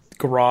of the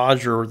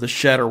garage or the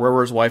shed or wherever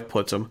his wife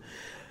puts him,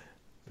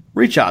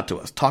 reach out to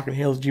us,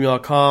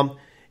 talkinghails@gmail.com,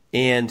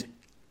 and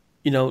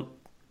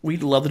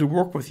we'd love to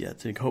work with you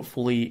to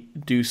hopefully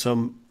do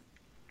some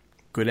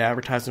good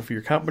advertising for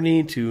your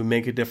company to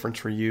make a difference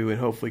for you, and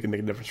hopefully can make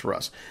a difference for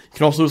us. You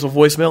can also leave us a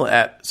voicemail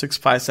at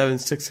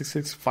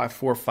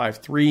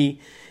 657-666-5453,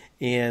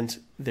 and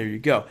there you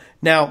go.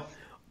 Now,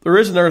 there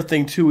is another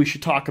thing too we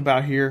should talk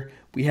about here.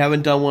 We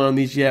haven't done one of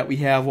these yet. We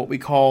have what we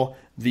call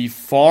the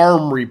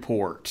Farm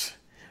Report,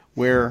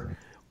 where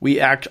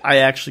I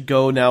actually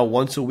go now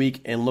once a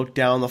week and look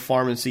down the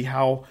farm and see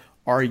how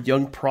our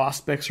young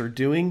prospects are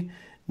doing.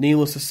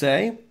 Needless to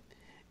say,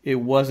 it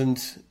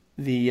wasn't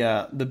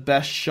the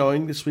best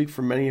showing this week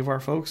for many of our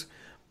folks,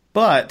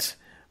 but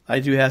I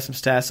do have some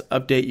stats to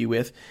update you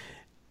with.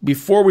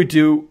 Before we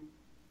do,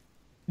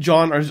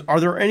 John, are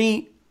there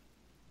any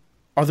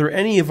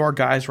of our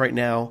guys right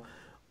now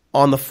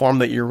on the farm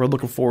that you're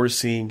looking forward to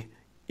seeing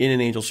in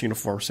an Angels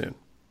uniform soon?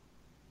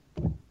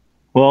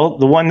 Well,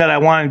 the one that I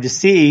wanted to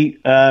see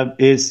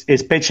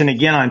is pitching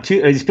again on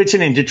two. He's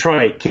pitching in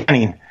Detroit,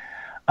 Canning.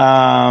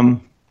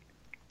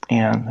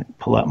 And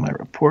pull out my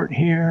report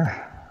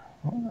here.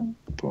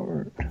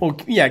 Well,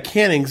 yeah,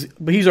 Canning's,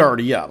 but he's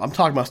already up. I'm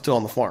talking about still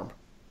on the farm.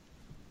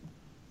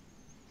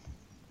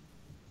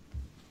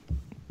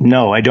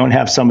 No, I don't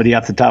have somebody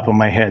off the top of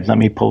my head. Let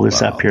me pull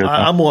this up here.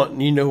 I'm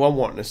wanting, who I'm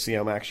wanting to see?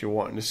 I'm actually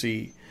wanting to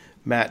see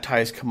Matt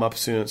Tice come up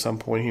soon at some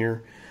point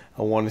here.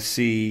 I want to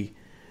see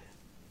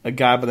a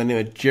guy by the name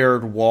of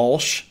Jared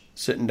Walsh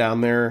sitting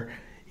down there.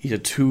 He's a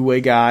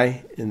two-way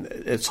guy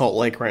at Salt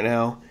Lake right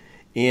now.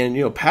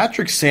 And,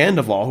 Patrick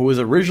Sandoval, who was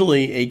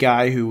originally a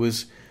guy who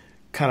was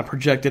kind of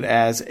projected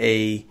as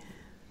a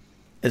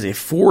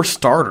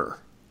 4-starter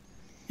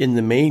in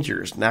the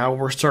majors. Now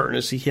we're starting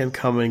to see him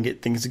come and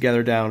get things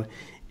together down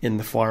in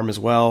the farm as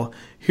well.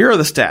 Here are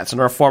the stats in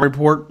our farm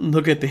report.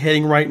 Look at the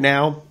hitting right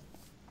now.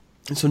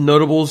 And some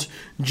notables,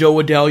 Joe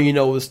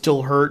Adell, is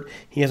still hurt.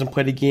 He hasn't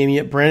played a game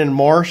yet. Brandon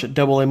Marsh at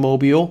AA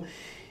Mobile.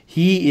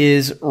 He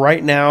is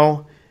right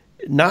now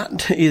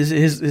not his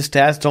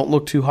stats don't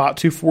look too hot.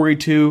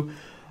 242,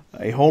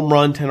 a home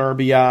run, 10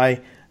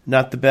 RBI,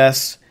 not the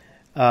best.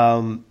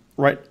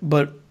 Right,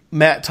 but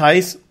Matt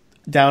Tice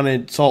down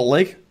in Salt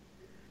Lake,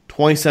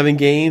 27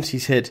 games.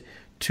 He's hit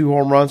 2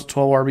 home runs,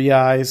 12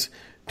 RBIs,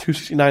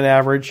 269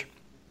 average.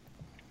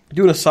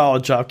 Doing a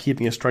solid job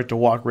keeping his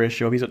strike-to-walk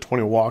ratio. He's at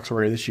 20 walks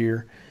already this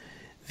year.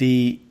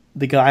 The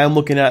guy I'm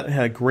looking at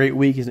had a great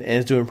week and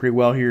is doing pretty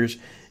well here is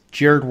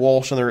Jared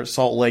Walsh down there at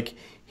Salt Lake.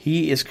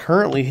 He is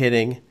currently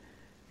hitting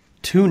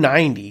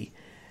 .290.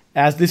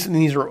 As these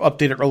are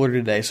updated earlier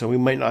today, so we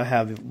might not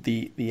have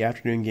the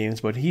afternoon games,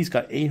 but he's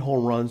got 8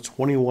 home runs,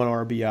 21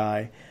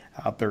 RBI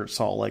out there at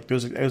Salt Lake.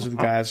 Those are the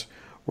guys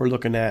we're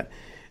looking at.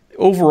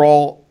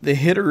 Overall, the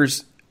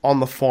hitters on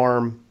the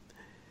farm,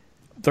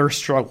 they're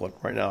struggling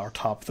right now, our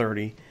top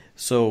 30.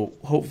 So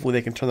hopefully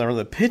they can turn that around.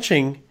 The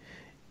pitching,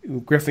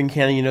 Griffin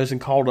Canning, isn't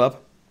called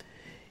up.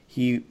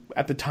 He,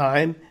 at the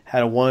time,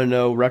 had a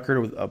 1-0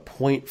 record with a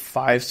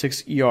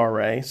 .56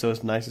 ERA, so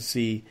it's nice to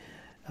see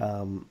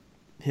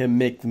him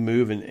make the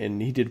move,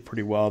 and he did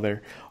pretty well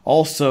there.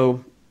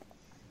 Also,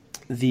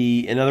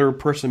 another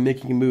person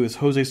making a move is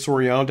Jose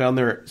Soriano down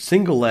there at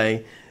Single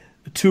A,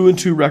 a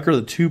 2-2 record,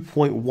 a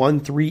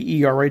 2.13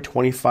 ERA,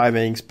 25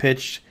 innings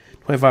pitched,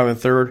 25 and a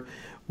third,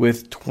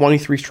 with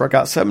 23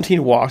 strikeouts,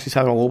 17 walks. He's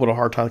having a little bit of a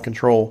hard time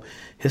control.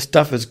 His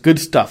stuff is good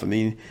stuff. I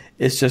mean,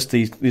 it's just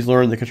he's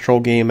learned the control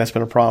game. That's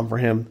been a problem for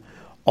him.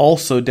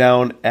 Also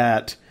down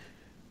at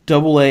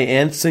AA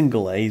and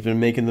Single A, he's been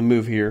making the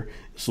move here.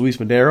 It's Luis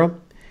Madero.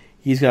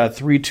 He's got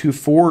a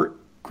 3.24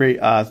 great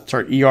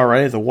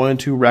ERA, the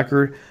 1-2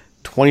 record,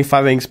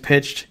 25 innings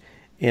pitched,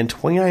 and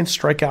 29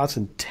 strikeouts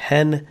and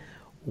 10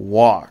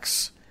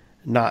 walks.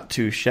 Not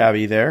too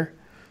shabby there.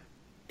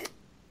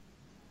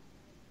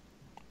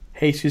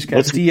 Jesus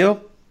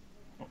Castillo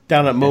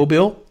down at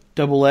Mobile,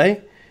 AA.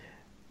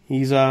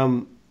 He's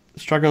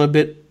struggling a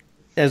bit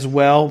as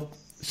well.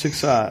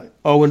 0-4,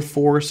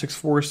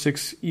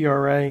 6.46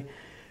 ERA.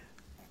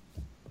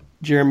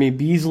 Jeremy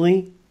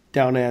Beasley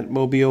down at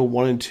Mobile,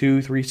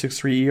 1-2,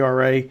 3.63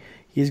 ERA.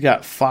 He's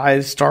got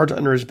 5 starts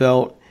under his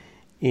belt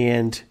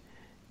and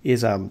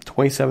is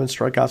 27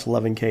 strikeouts,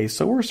 11 Ks.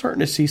 So we're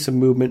starting to see some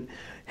movement.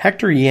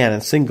 Hector Yan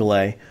in Single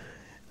A,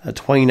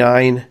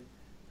 26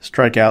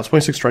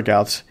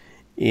 strikeouts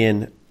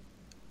in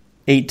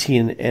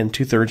 18 and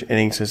 2/3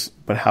 innings.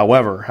 But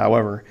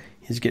however,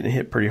 he's getting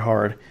hit pretty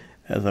hard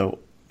at the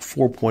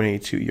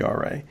 4.82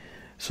 ERA.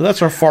 So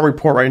that's our farm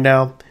report right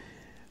now.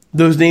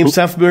 Those names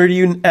sound familiar to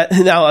you?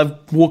 Now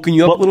I've woken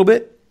you up a little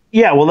bit.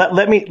 Yeah. Well,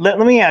 let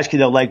me ask you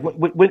though. Like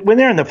when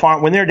they're in the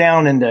farm, when they're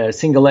down in the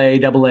Single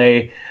A,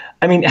 AA,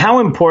 I mean, how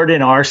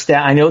important are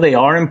stats? I know they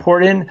are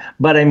important,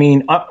 but I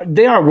mean,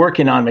 they are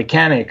working on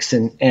mechanics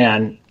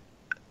and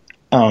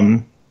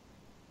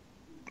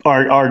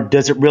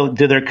does it really,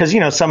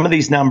 because some of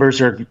these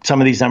numbers are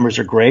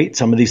great,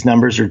 some of these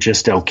numbers are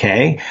just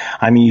okay.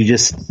 I mean,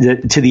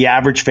 to the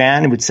average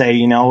fan, it would say,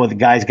 the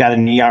guy's got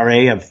an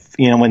ERA of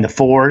in the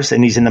 4s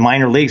and he's in the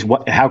minor leagues.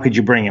 How could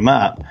you bring him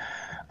up?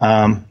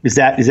 Does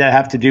that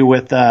have to do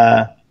with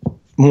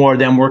more of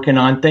them working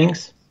on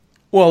things?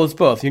 Well, it's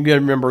both. You got to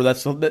remember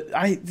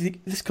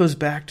this goes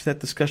back to that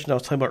discussion I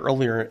was talking about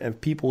earlier, and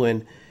people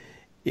in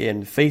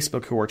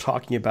Facebook who are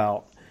talking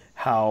about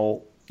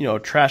how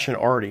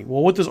trashing Artie.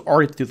 Well, what does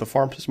Artie do with the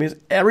farm system? He has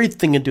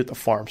everything to do with the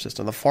farm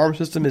system. The farm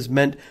system is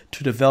meant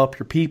to develop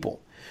your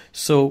people.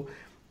 So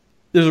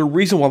there's a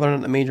reason why they're not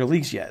in the major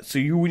leagues yet. So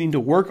you need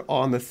to work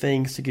on the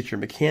things to get your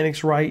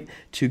mechanics right,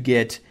 to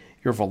get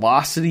your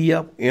velocity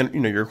up, and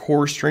your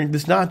core strength.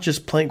 It's not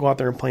just go out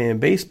there and playing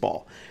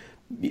baseball.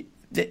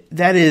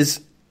 That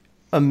is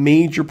a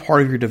major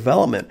part of your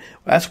development.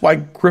 That's why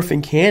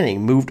Griffin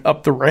Canning moved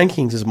up the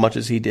rankings as much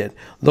as he did.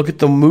 Look at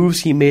the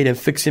moves he made in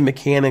fixing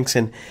mechanics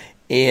and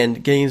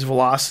getting his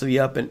velocity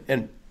up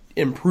and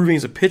improving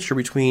as a pitcher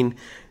between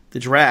the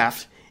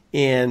draft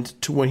and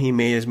to when he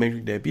made his major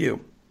league debut.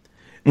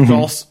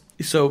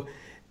 Mm-hmm. So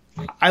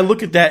I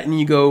look at that and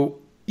you go,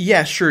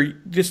 yeah, sure,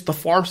 just the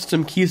farm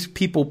system keeps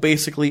people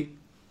basically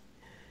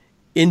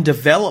in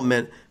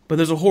development, but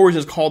there's a whole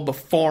reason it's called the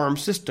farm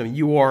system.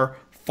 You are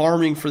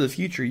farming for the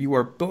future. You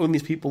are building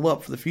these people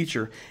up for the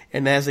future.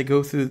 And as they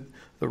go through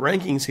the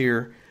rankings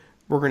here,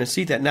 we're going to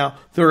see that. Now,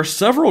 there are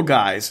several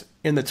guys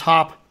in the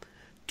top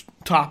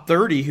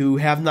 30 who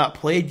have not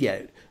played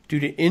yet due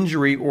to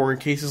injury or in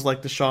cases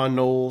like Deshaun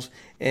Knowles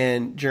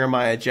and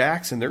Jeremiah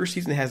Jackson. Their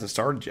season hasn't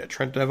started yet.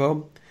 Trent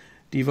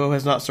Devo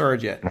has not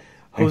started yet.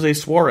 Jose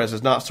Suarez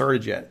has not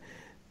started yet.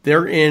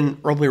 They're in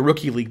early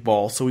rookie league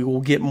ball, so we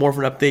will get more of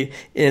an update.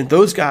 And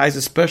those guys,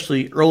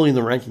 especially early in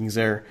the rankings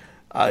there,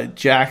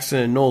 Jackson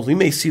and Knowles, we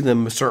may see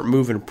them start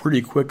moving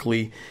pretty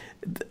quickly.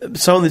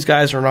 Some of these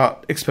guys are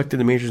not expected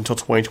to majors until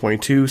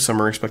 2022.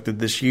 Some are expected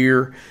this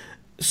year.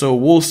 So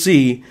we'll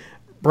see.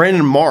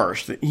 Brandon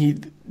Marsh,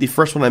 the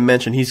first one I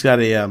mentioned, he's got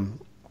a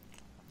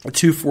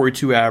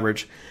 242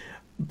 average.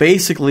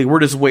 Basically, we're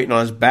just waiting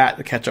on his bat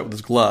to catch up with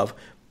his glove.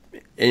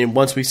 And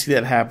once we see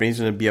that happen, he's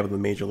going to be up at the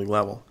major league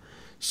level.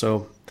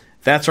 So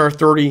that's our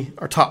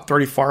top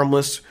 30 farm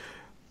list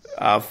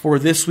for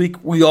this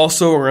week. We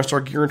also are going to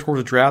start gearing towards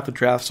the draft. The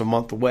draft's a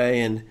month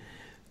away, and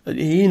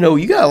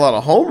you got a lot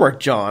of homework,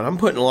 John. I'm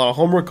putting a lot of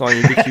homework on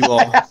you to get you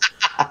all.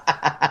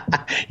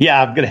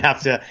 Yeah, I'm going to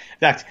have to. In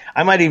fact,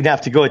 I might even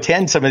have to go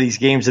attend some of these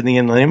games in the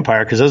Inland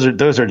Empire because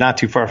those are not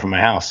too far from my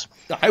house.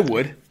 I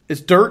would.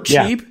 It's dirt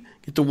cheap.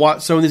 Get to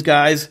watch some of these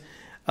guys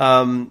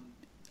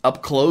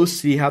up close,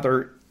 see how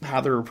they're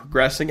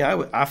progressing.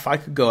 If I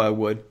could go, I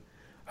would.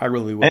 I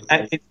really would.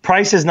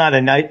 Price is not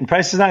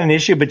an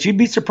issue, but you'd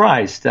be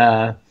surprised.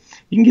 You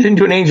can get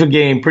into an Angel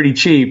game pretty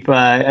cheap.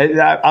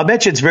 I'll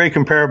bet you it's very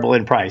comparable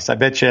in price. I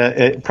bet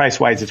you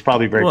price-wise it's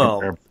probably very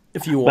comparable.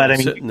 If you want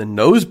to sit in the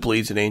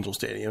nosebleeds at Angel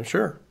Stadium,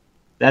 sure.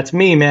 That's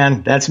me,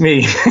 man. That's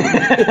me.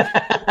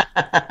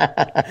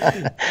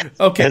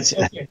 Okay.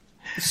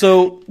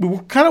 So we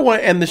kind of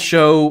want to end the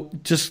show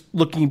just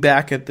looking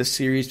back at the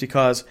series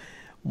because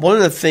one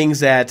of the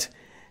things that,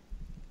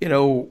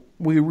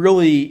 we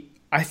really,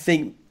 I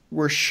think,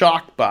 were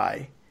shocked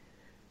by,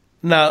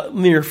 now let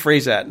me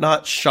rephrase that,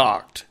 not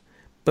shocked,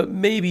 but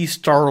maybe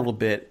startled a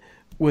bit,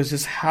 was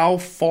just how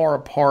far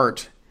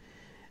apart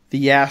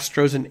the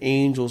Astros and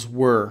Angels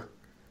were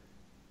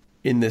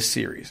in this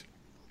series.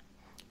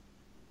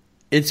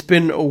 It's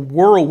been a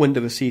whirlwind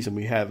of a season.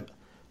 We have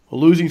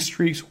losing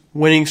streaks,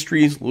 winning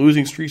streaks,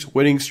 losing streaks,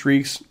 winning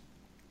streaks.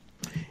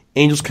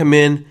 Angels come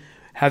in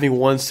having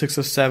won 6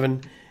 of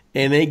 7,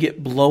 and they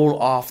get blown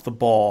off the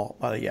ball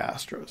by the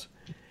Astros.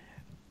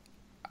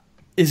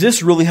 Is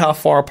this really how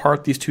far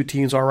apart these two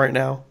teams are right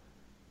now?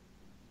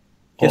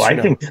 Yes,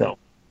 I think so.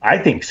 I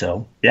think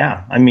so.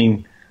 Yeah. I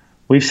mean,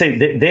 we've said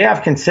they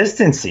have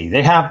consistency.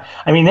 Like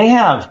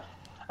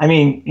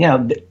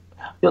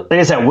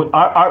I said,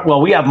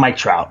 we have Mike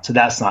Trout, so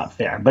that's not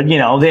fair. But, they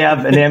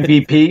have an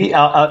MVP,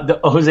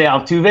 Jose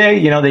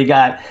Altuve. They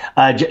got,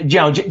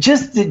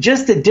 just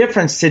the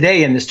difference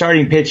today in the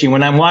starting pitching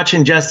when I'm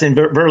watching Justin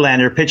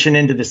Verlander pitching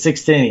into the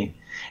 6th inning.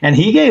 And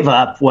he gave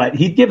up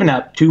he'd given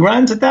up 2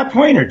 runs at that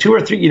point or 2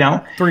 or 3,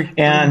 3.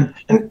 And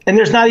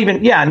there's not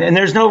even, and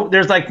there's not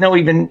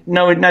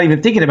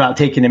even thinking about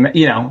taking him,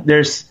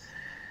 this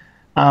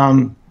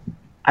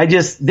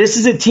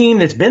is a team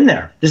that's been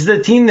there. This is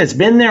a team that's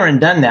been there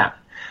and done that.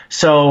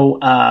 So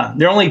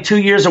they're only 2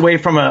 years away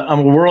from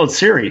a World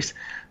Series.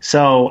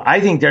 So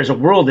I think there's a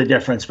world of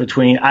difference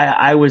between.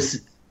 I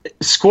was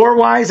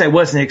score-wise, I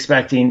wasn't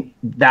expecting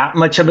that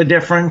much of a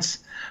difference,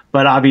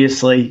 but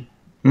obviously,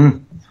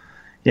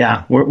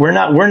 we're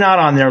not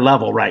on their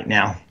level right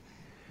now.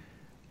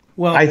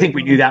 Well, I think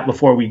we knew that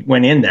before we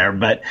went in there,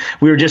 but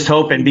we were just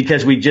hoping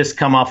because we just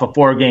come off a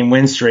 4-game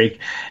win streak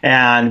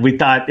and we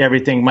thought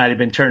everything might have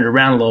been turned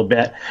around a little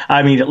bit.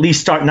 I mean, at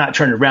least not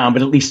turned around,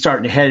 but at least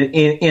starting to head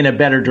in a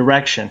better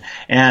direction.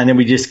 And then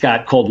we just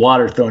got cold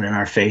water thrown in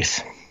our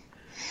face.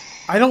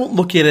 I don't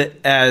look at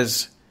it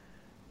as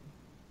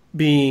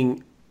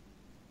being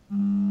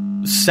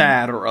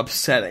sad or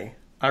upsetting.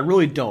 I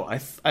really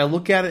don't. I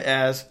look at it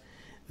as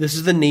this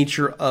is the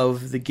nature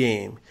of the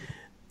game.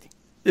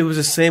 It was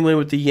the same way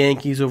with the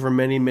Yankees over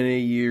many, many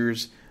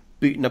years,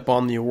 beating up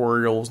on the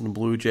Orioles and the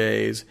Blue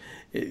Jays.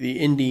 The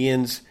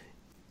Indians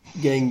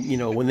getting,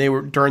 when they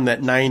were during that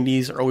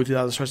 90s, early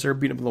 2000s stretch, they were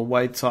beating up on the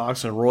White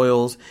Sox and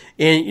Royals.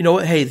 And you know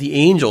what? Hey, the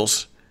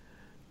Angels,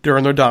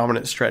 during their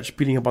dominant stretch,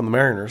 beating up on the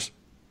Mariners.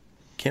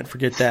 Can't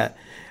forget that.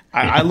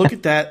 I look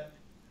at that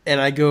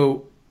and I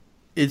go,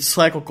 it's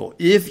cyclical.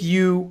 If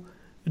you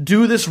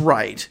do this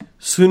right,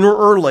 sooner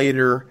or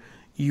later,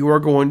 you are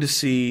going to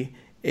see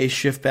a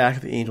shift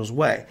back the Angels'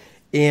 way.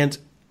 And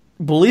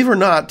believe it or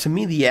not, to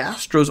me, the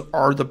Astros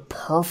are the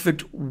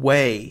perfect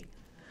way.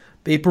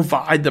 They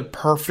provide the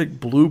perfect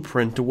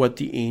blueprint to what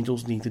the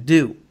Angels need to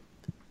do.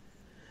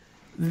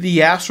 The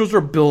Astros are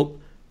built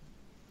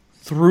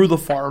through the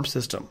farm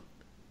system.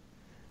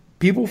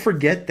 People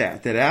forget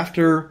that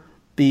after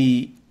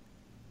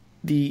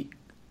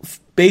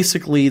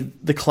basically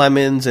the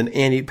Clemens and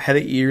Andy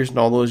Pettitte years and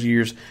all those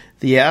years,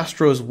 the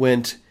Astros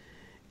went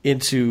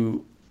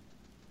into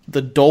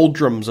the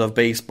doldrums of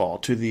baseball,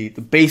 to the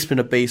basement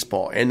of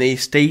baseball, and they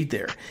stayed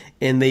there,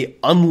 and they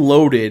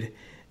unloaded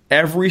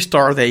every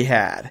star they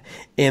had,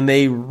 and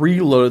they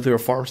reloaded their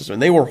farm system.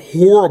 And they were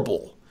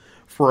horrible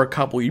for a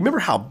couple. You remember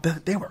how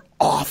they were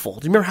awful?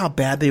 Do you remember how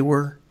bad they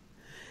were?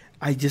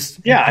 I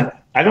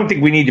don't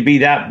think we need to be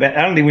that bad.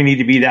 I don't think we need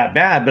to be that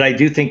bad, but I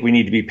do think we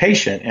need to be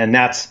patient, and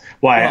that's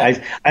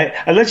why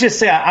I let's just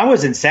say I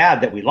wasn't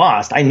sad that we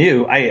lost. I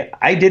knew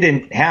I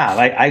didn't have.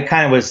 I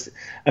kind of was,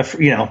 I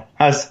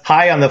was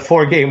high on the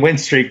 4-game win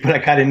streak, but I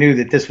kind of knew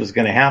that this was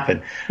going to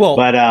happen. Well,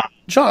 but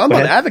John, I'm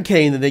not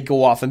advocating that they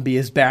go off and be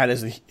as bad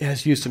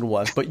as Houston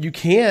was, but you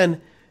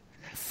can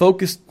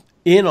focus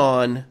in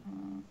on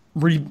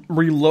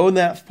reload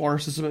that farm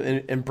system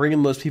and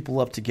bringing those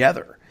people up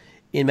together.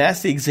 And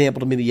that's the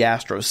example to me the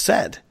Astros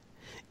set,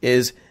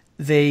 is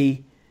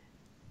they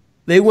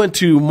went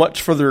to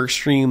much further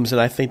extremes than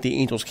I think the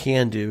Angels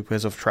can do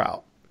because of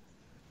Trout.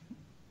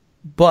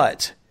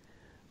 But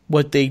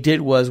what they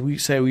did was we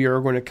say we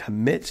are going to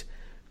commit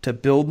to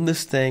building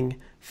this thing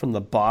from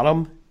the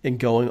bottom and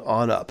going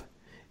on up.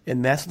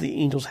 And that's what the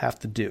Angels have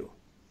to do.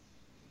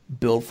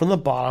 Build from the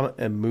bottom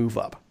and move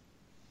up.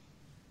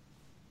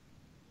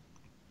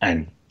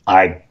 And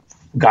I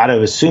got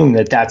to assume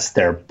that that's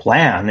their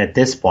plan at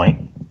this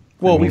point.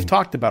 Well, we've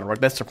talked about it, right?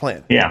 That's their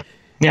plan. Yeah,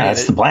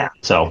 that's the plan.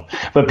 So,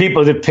 but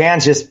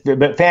fans, you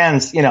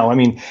go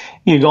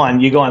on,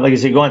 like I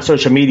said, you go on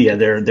social media,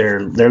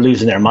 they're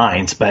losing their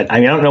minds. But I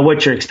don't know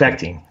what you're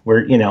expecting.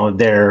 You're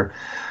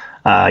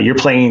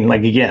playing,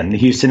 like, again, the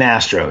Houston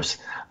Astros,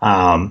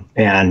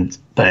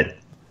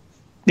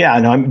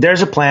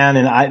 there's a plan,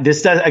 and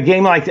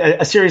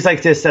a series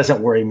like this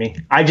doesn't worry me.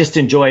 I just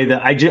enjoy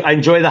I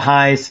enjoy the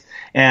highs,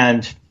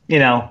 and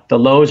the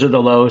lows are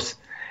the lows,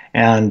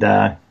 and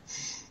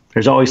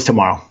there's always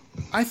tomorrow.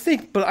 I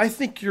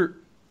think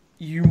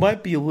you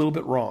might be a little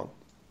bit wrong.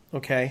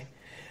 Okay,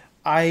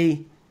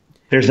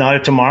 there's not a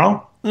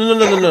tomorrow.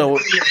 No.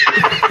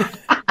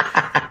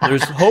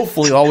 There's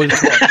hopefully always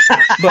tomorrow.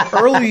 But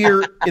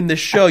earlier in the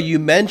show, you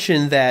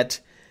mentioned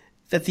that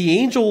the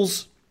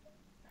Angels.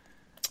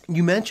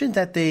 You mentioned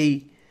that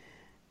they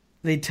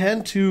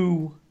tend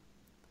to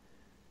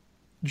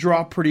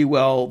draw pretty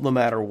well no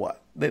matter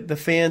what. The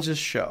fans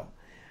just show.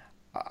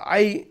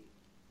 I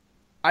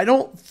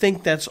don't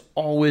think that's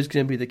always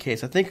going to be the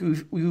case. I think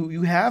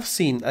you have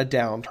seen a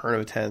downturn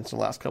of attendance in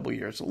the last couple of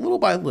years, little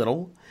by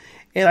little,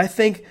 and I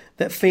think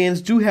that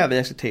fans do have an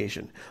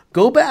expectation.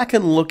 Go back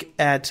and look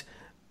at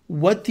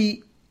what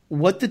the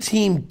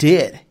team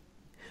did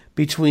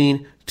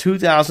between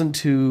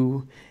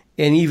 2002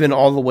 and even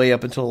all the way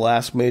up until the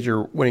last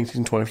major winning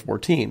season,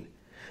 2014.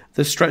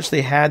 The stretch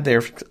they had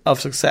there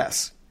of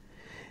success.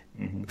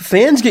 Mm-hmm.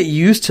 Fans get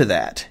used to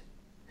that.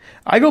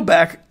 I go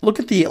back, look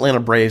at the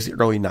Atlanta Braves, the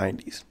early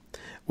 90s,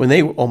 when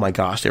they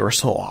were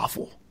so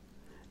awful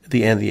at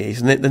the end of the 80s.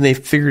 And then they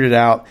figured it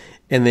out,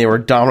 and they were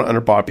dominant under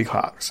Bobby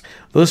Cox.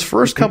 Those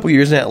first couple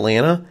years in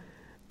Atlanta,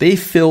 they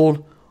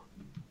filled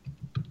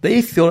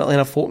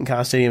Atlanta Fulton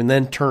County Stadium and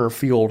then Turner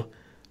Field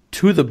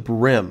to the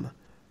brim.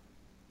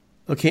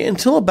 Okay,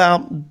 until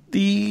about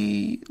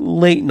the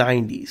late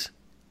 90s.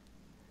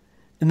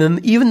 And then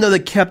even though they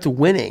kept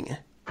winning,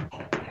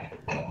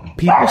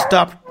 people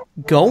stopped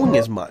going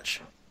as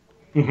much.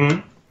 Mm-hmm.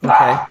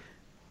 Okay.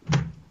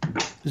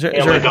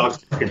 My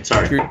dog's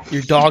sorry.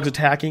 Your dog's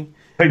attacking?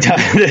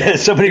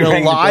 Somebody in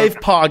a live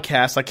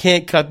podcast, I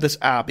can't cut this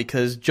out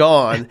because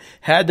John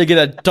had to get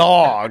a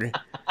dog.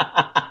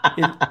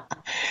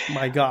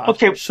 My God.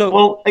 Okay.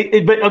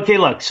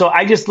 Look. So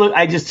I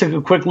just took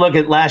a quick look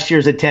at last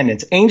year's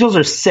attendance. Angels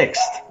are 6th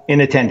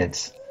in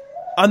attendance.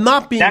 I'm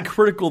not being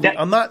critical.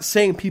 I'm not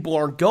saying people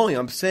aren't going.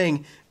 I'm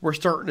saying we're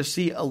starting to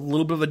see a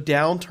little bit of a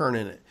downturn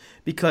in it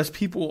because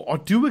people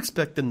do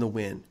expect them to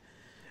win.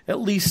 At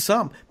least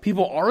some.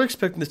 People are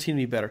expecting this team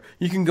to be better.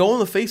 You can go on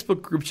the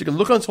Facebook groups. You can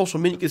look on social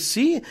media. You can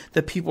see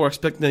that people are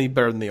expecting them to be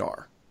better than they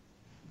are.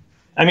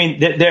 I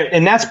mean,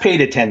 and that's paid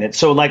attendance.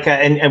 So,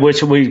 and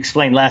which we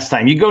explained last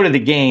time, you go to the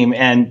game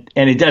and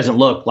it doesn't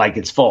look like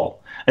it's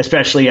full,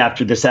 especially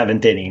after the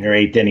 7th inning or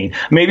 8th inning.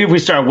 Maybe if we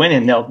start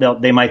winning,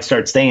 they might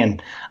start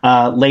staying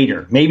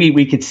later. Maybe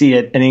we could see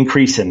an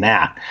increase in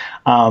that.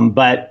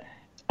 But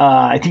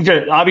I think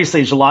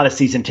obviously there's a lot of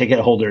season ticket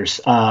holders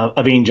for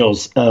the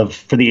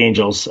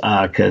Angels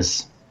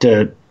because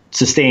to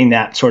sustain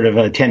that sort of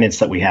attendance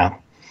that we have.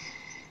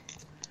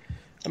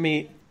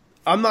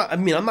 I'm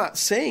not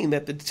saying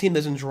that the team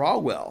doesn't draw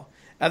well.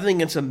 I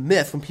think it's a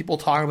myth when people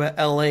talk about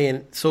LA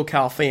and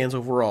SoCal fans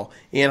overall,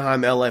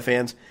 Anaheim, LA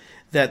fans,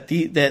 that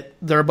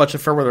they're a bunch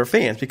of fair weather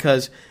fans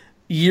because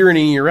year in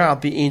and year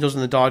out, the Angels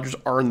and the Dodgers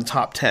are in the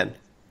top 10.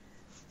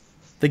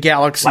 The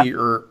Galaxy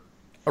are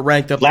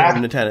ranked up there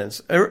in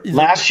attendance.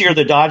 Last year,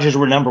 the Dodgers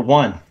were number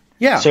 1.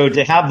 Yeah. So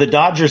to have the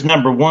Dodgers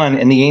number 1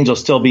 and the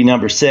Angels still be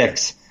number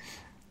 6,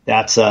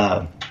 that's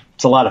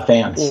it's a lot of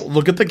fans. Well,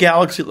 look at the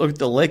Galaxy, look at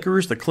the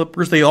Lakers, the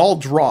Clippers. They all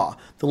draw.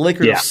 The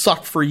Lakers have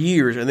sucked for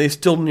years, and they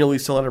still nearly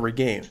sell out every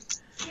game.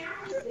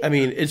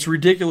 It's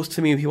ridiculous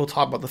to me when people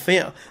talk about the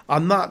fan.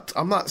 I'm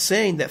not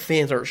saying that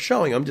fans aren't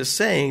showing. I'm just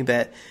saying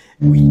that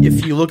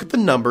if you look at the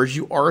numbers,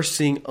 you are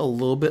seeing a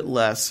little bit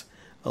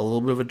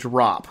of a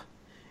drop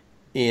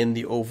in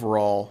the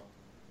overall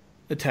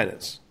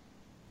attendance.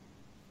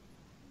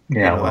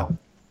 Yeah, well,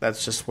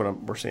 that's just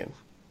what we're seeing.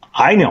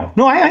 I know.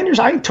 No, I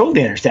understand. I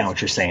totally understand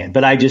what you're saying.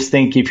 But I just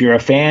think if you're a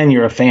fan,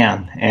 you're a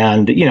fan.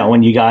 And,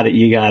 when you got it,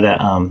 you got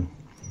to,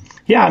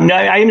 yeah, no,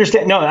 I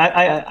understand. No,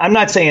 I'm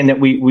not saying that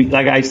we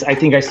like I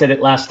think I said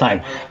it last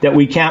time, that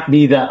we can't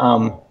be the,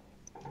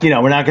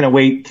 we're not going to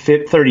wait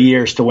 30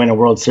 years to win a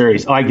World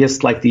Series. Oh, I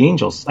guess like the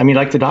Angels. I mean,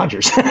 like the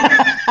Dodgers.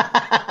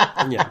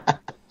 Yeah.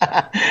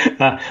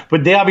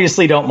 But they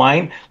obviously don't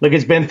mind. Look,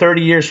 it's been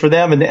 30 years for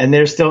them, and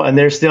they're still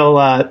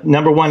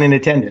number one in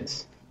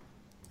attendance.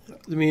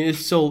 I mean, it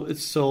is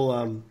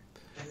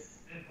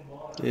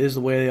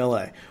the way of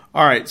LA.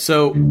 All right,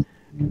 so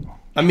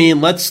I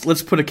mean, let's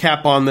put a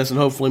cap on this and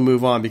hopefully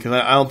move on, because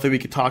I don't think we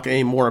could talk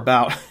any more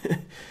about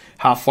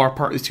how far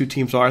apart these two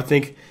teams are. I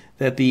think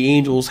that the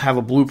Angels have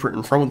a blueprint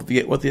in front of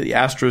what the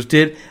Astros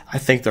did. I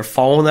think they're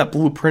following that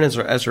blueprint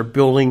as they're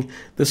building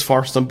this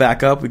far system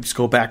back up. We just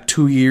go back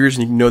 2 years,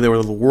 and you know they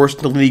were the worst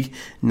in the league.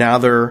 Now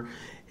they're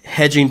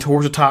hedging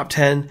towards the top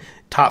 10,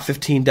 top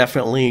 15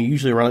 definitely,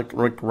 usually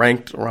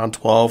ranked around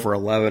 12 or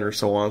 11 or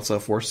so on and so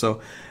forth.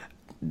 So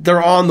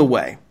they're on the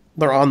way.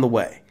 They're on the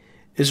way.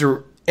 Is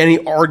there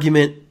any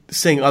argument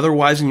saying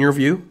otherwise in your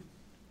view?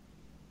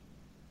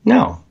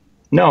 No,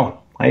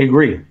 I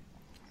agree.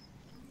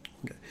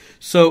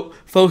 So,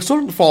 folks,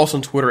 don't forget to follow us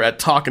on Twitter at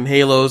Talkin'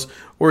 Halos,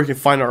 or you can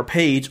find our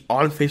page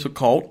on Facebook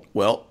called,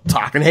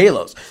 Talkin'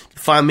 Halos. You can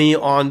find me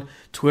on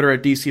Twitter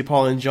at DC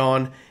Paul and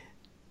John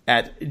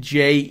at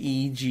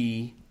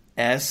JEGSCRAINE.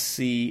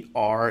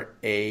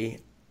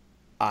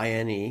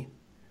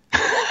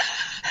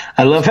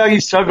 I love how you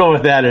struggle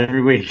with that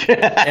every week.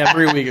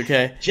 Every week,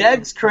 okay?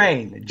 Jegs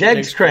Crane.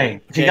 Okay.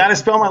 You got to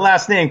spell my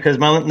last name, because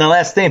my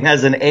last name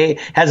has an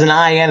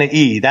I and an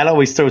E. That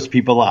always throws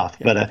people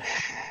off. Okay. But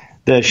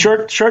the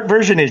short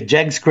version is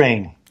Jegs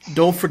Crane.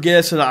 Don't forget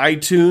us on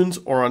iTunes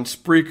or on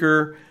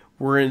Spreaker.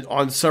 We're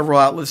on several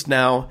outlets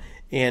now.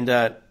 And,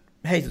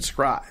 hey,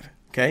 subscribe,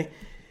 okay?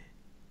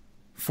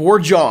 For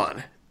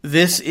John,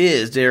 this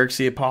is Derek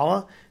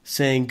Ciapala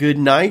saying good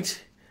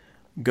night,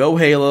 go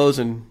Halos,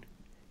 and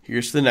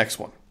here's to the next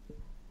one.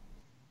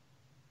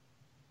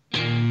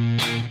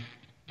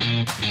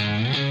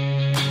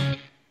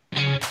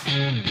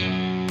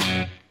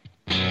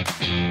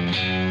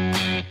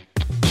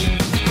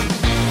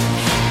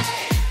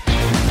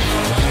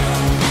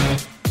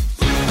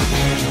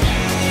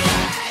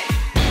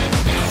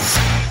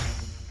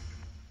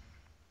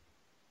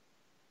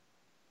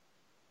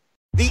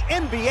 The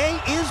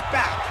NBA is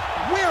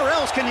back. Where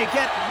else can you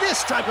get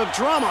this type of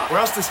drama? Where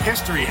else does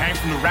history hang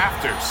from the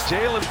rafters?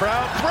 Jaylen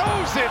Brown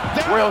throws it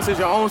down. Where else is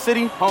your own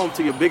city home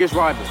to your biggest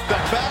rival? The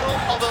Battle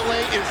of LA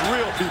is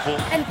real, people.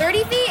 And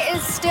 30 feet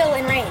is still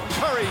in range.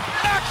 Curry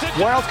knocks it.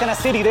 Where else can a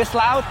city this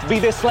loud be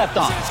this slept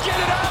on?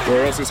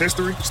 Where else is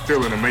history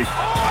still in the making?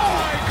 Oh,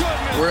 my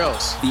goodness. Where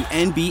else? The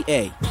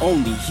NBA,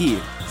 only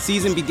here.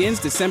 Season begins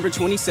December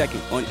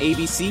 22nd on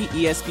ABC,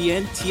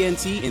 ESPN,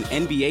 TNT, and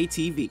NBA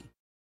TV.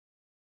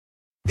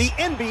 The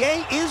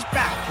NBA is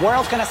back. Where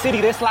else can a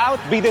city this loud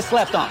be this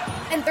slept on?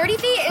 And 30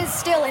 feet is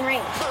still in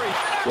range.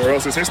 Where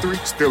else is history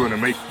still in the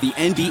making? The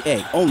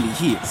NBA, only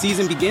here.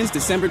 Season begins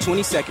December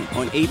 22nd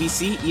on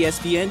ABC,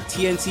 ESPN,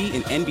 TNT,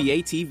 and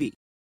NBA TV.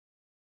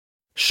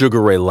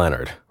 Sugar Ray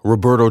Leonard,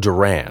 Roberto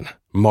Duran,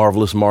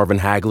 Marvelous Marvin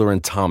Hagler,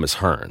 and Thomas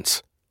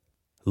Hearns.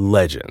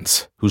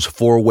 Legends, whose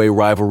four-way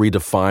rivalry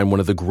defined one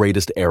of the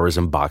greatest eras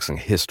in boxing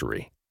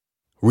history.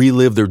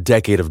 Relive their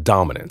decade of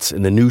dominance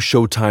in the new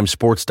Showtime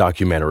sports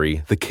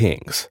documentary, The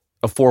Kings,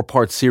 a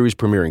 4-part series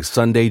premiering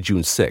Sunday,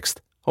 June 6th,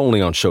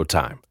 only on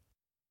Showtime.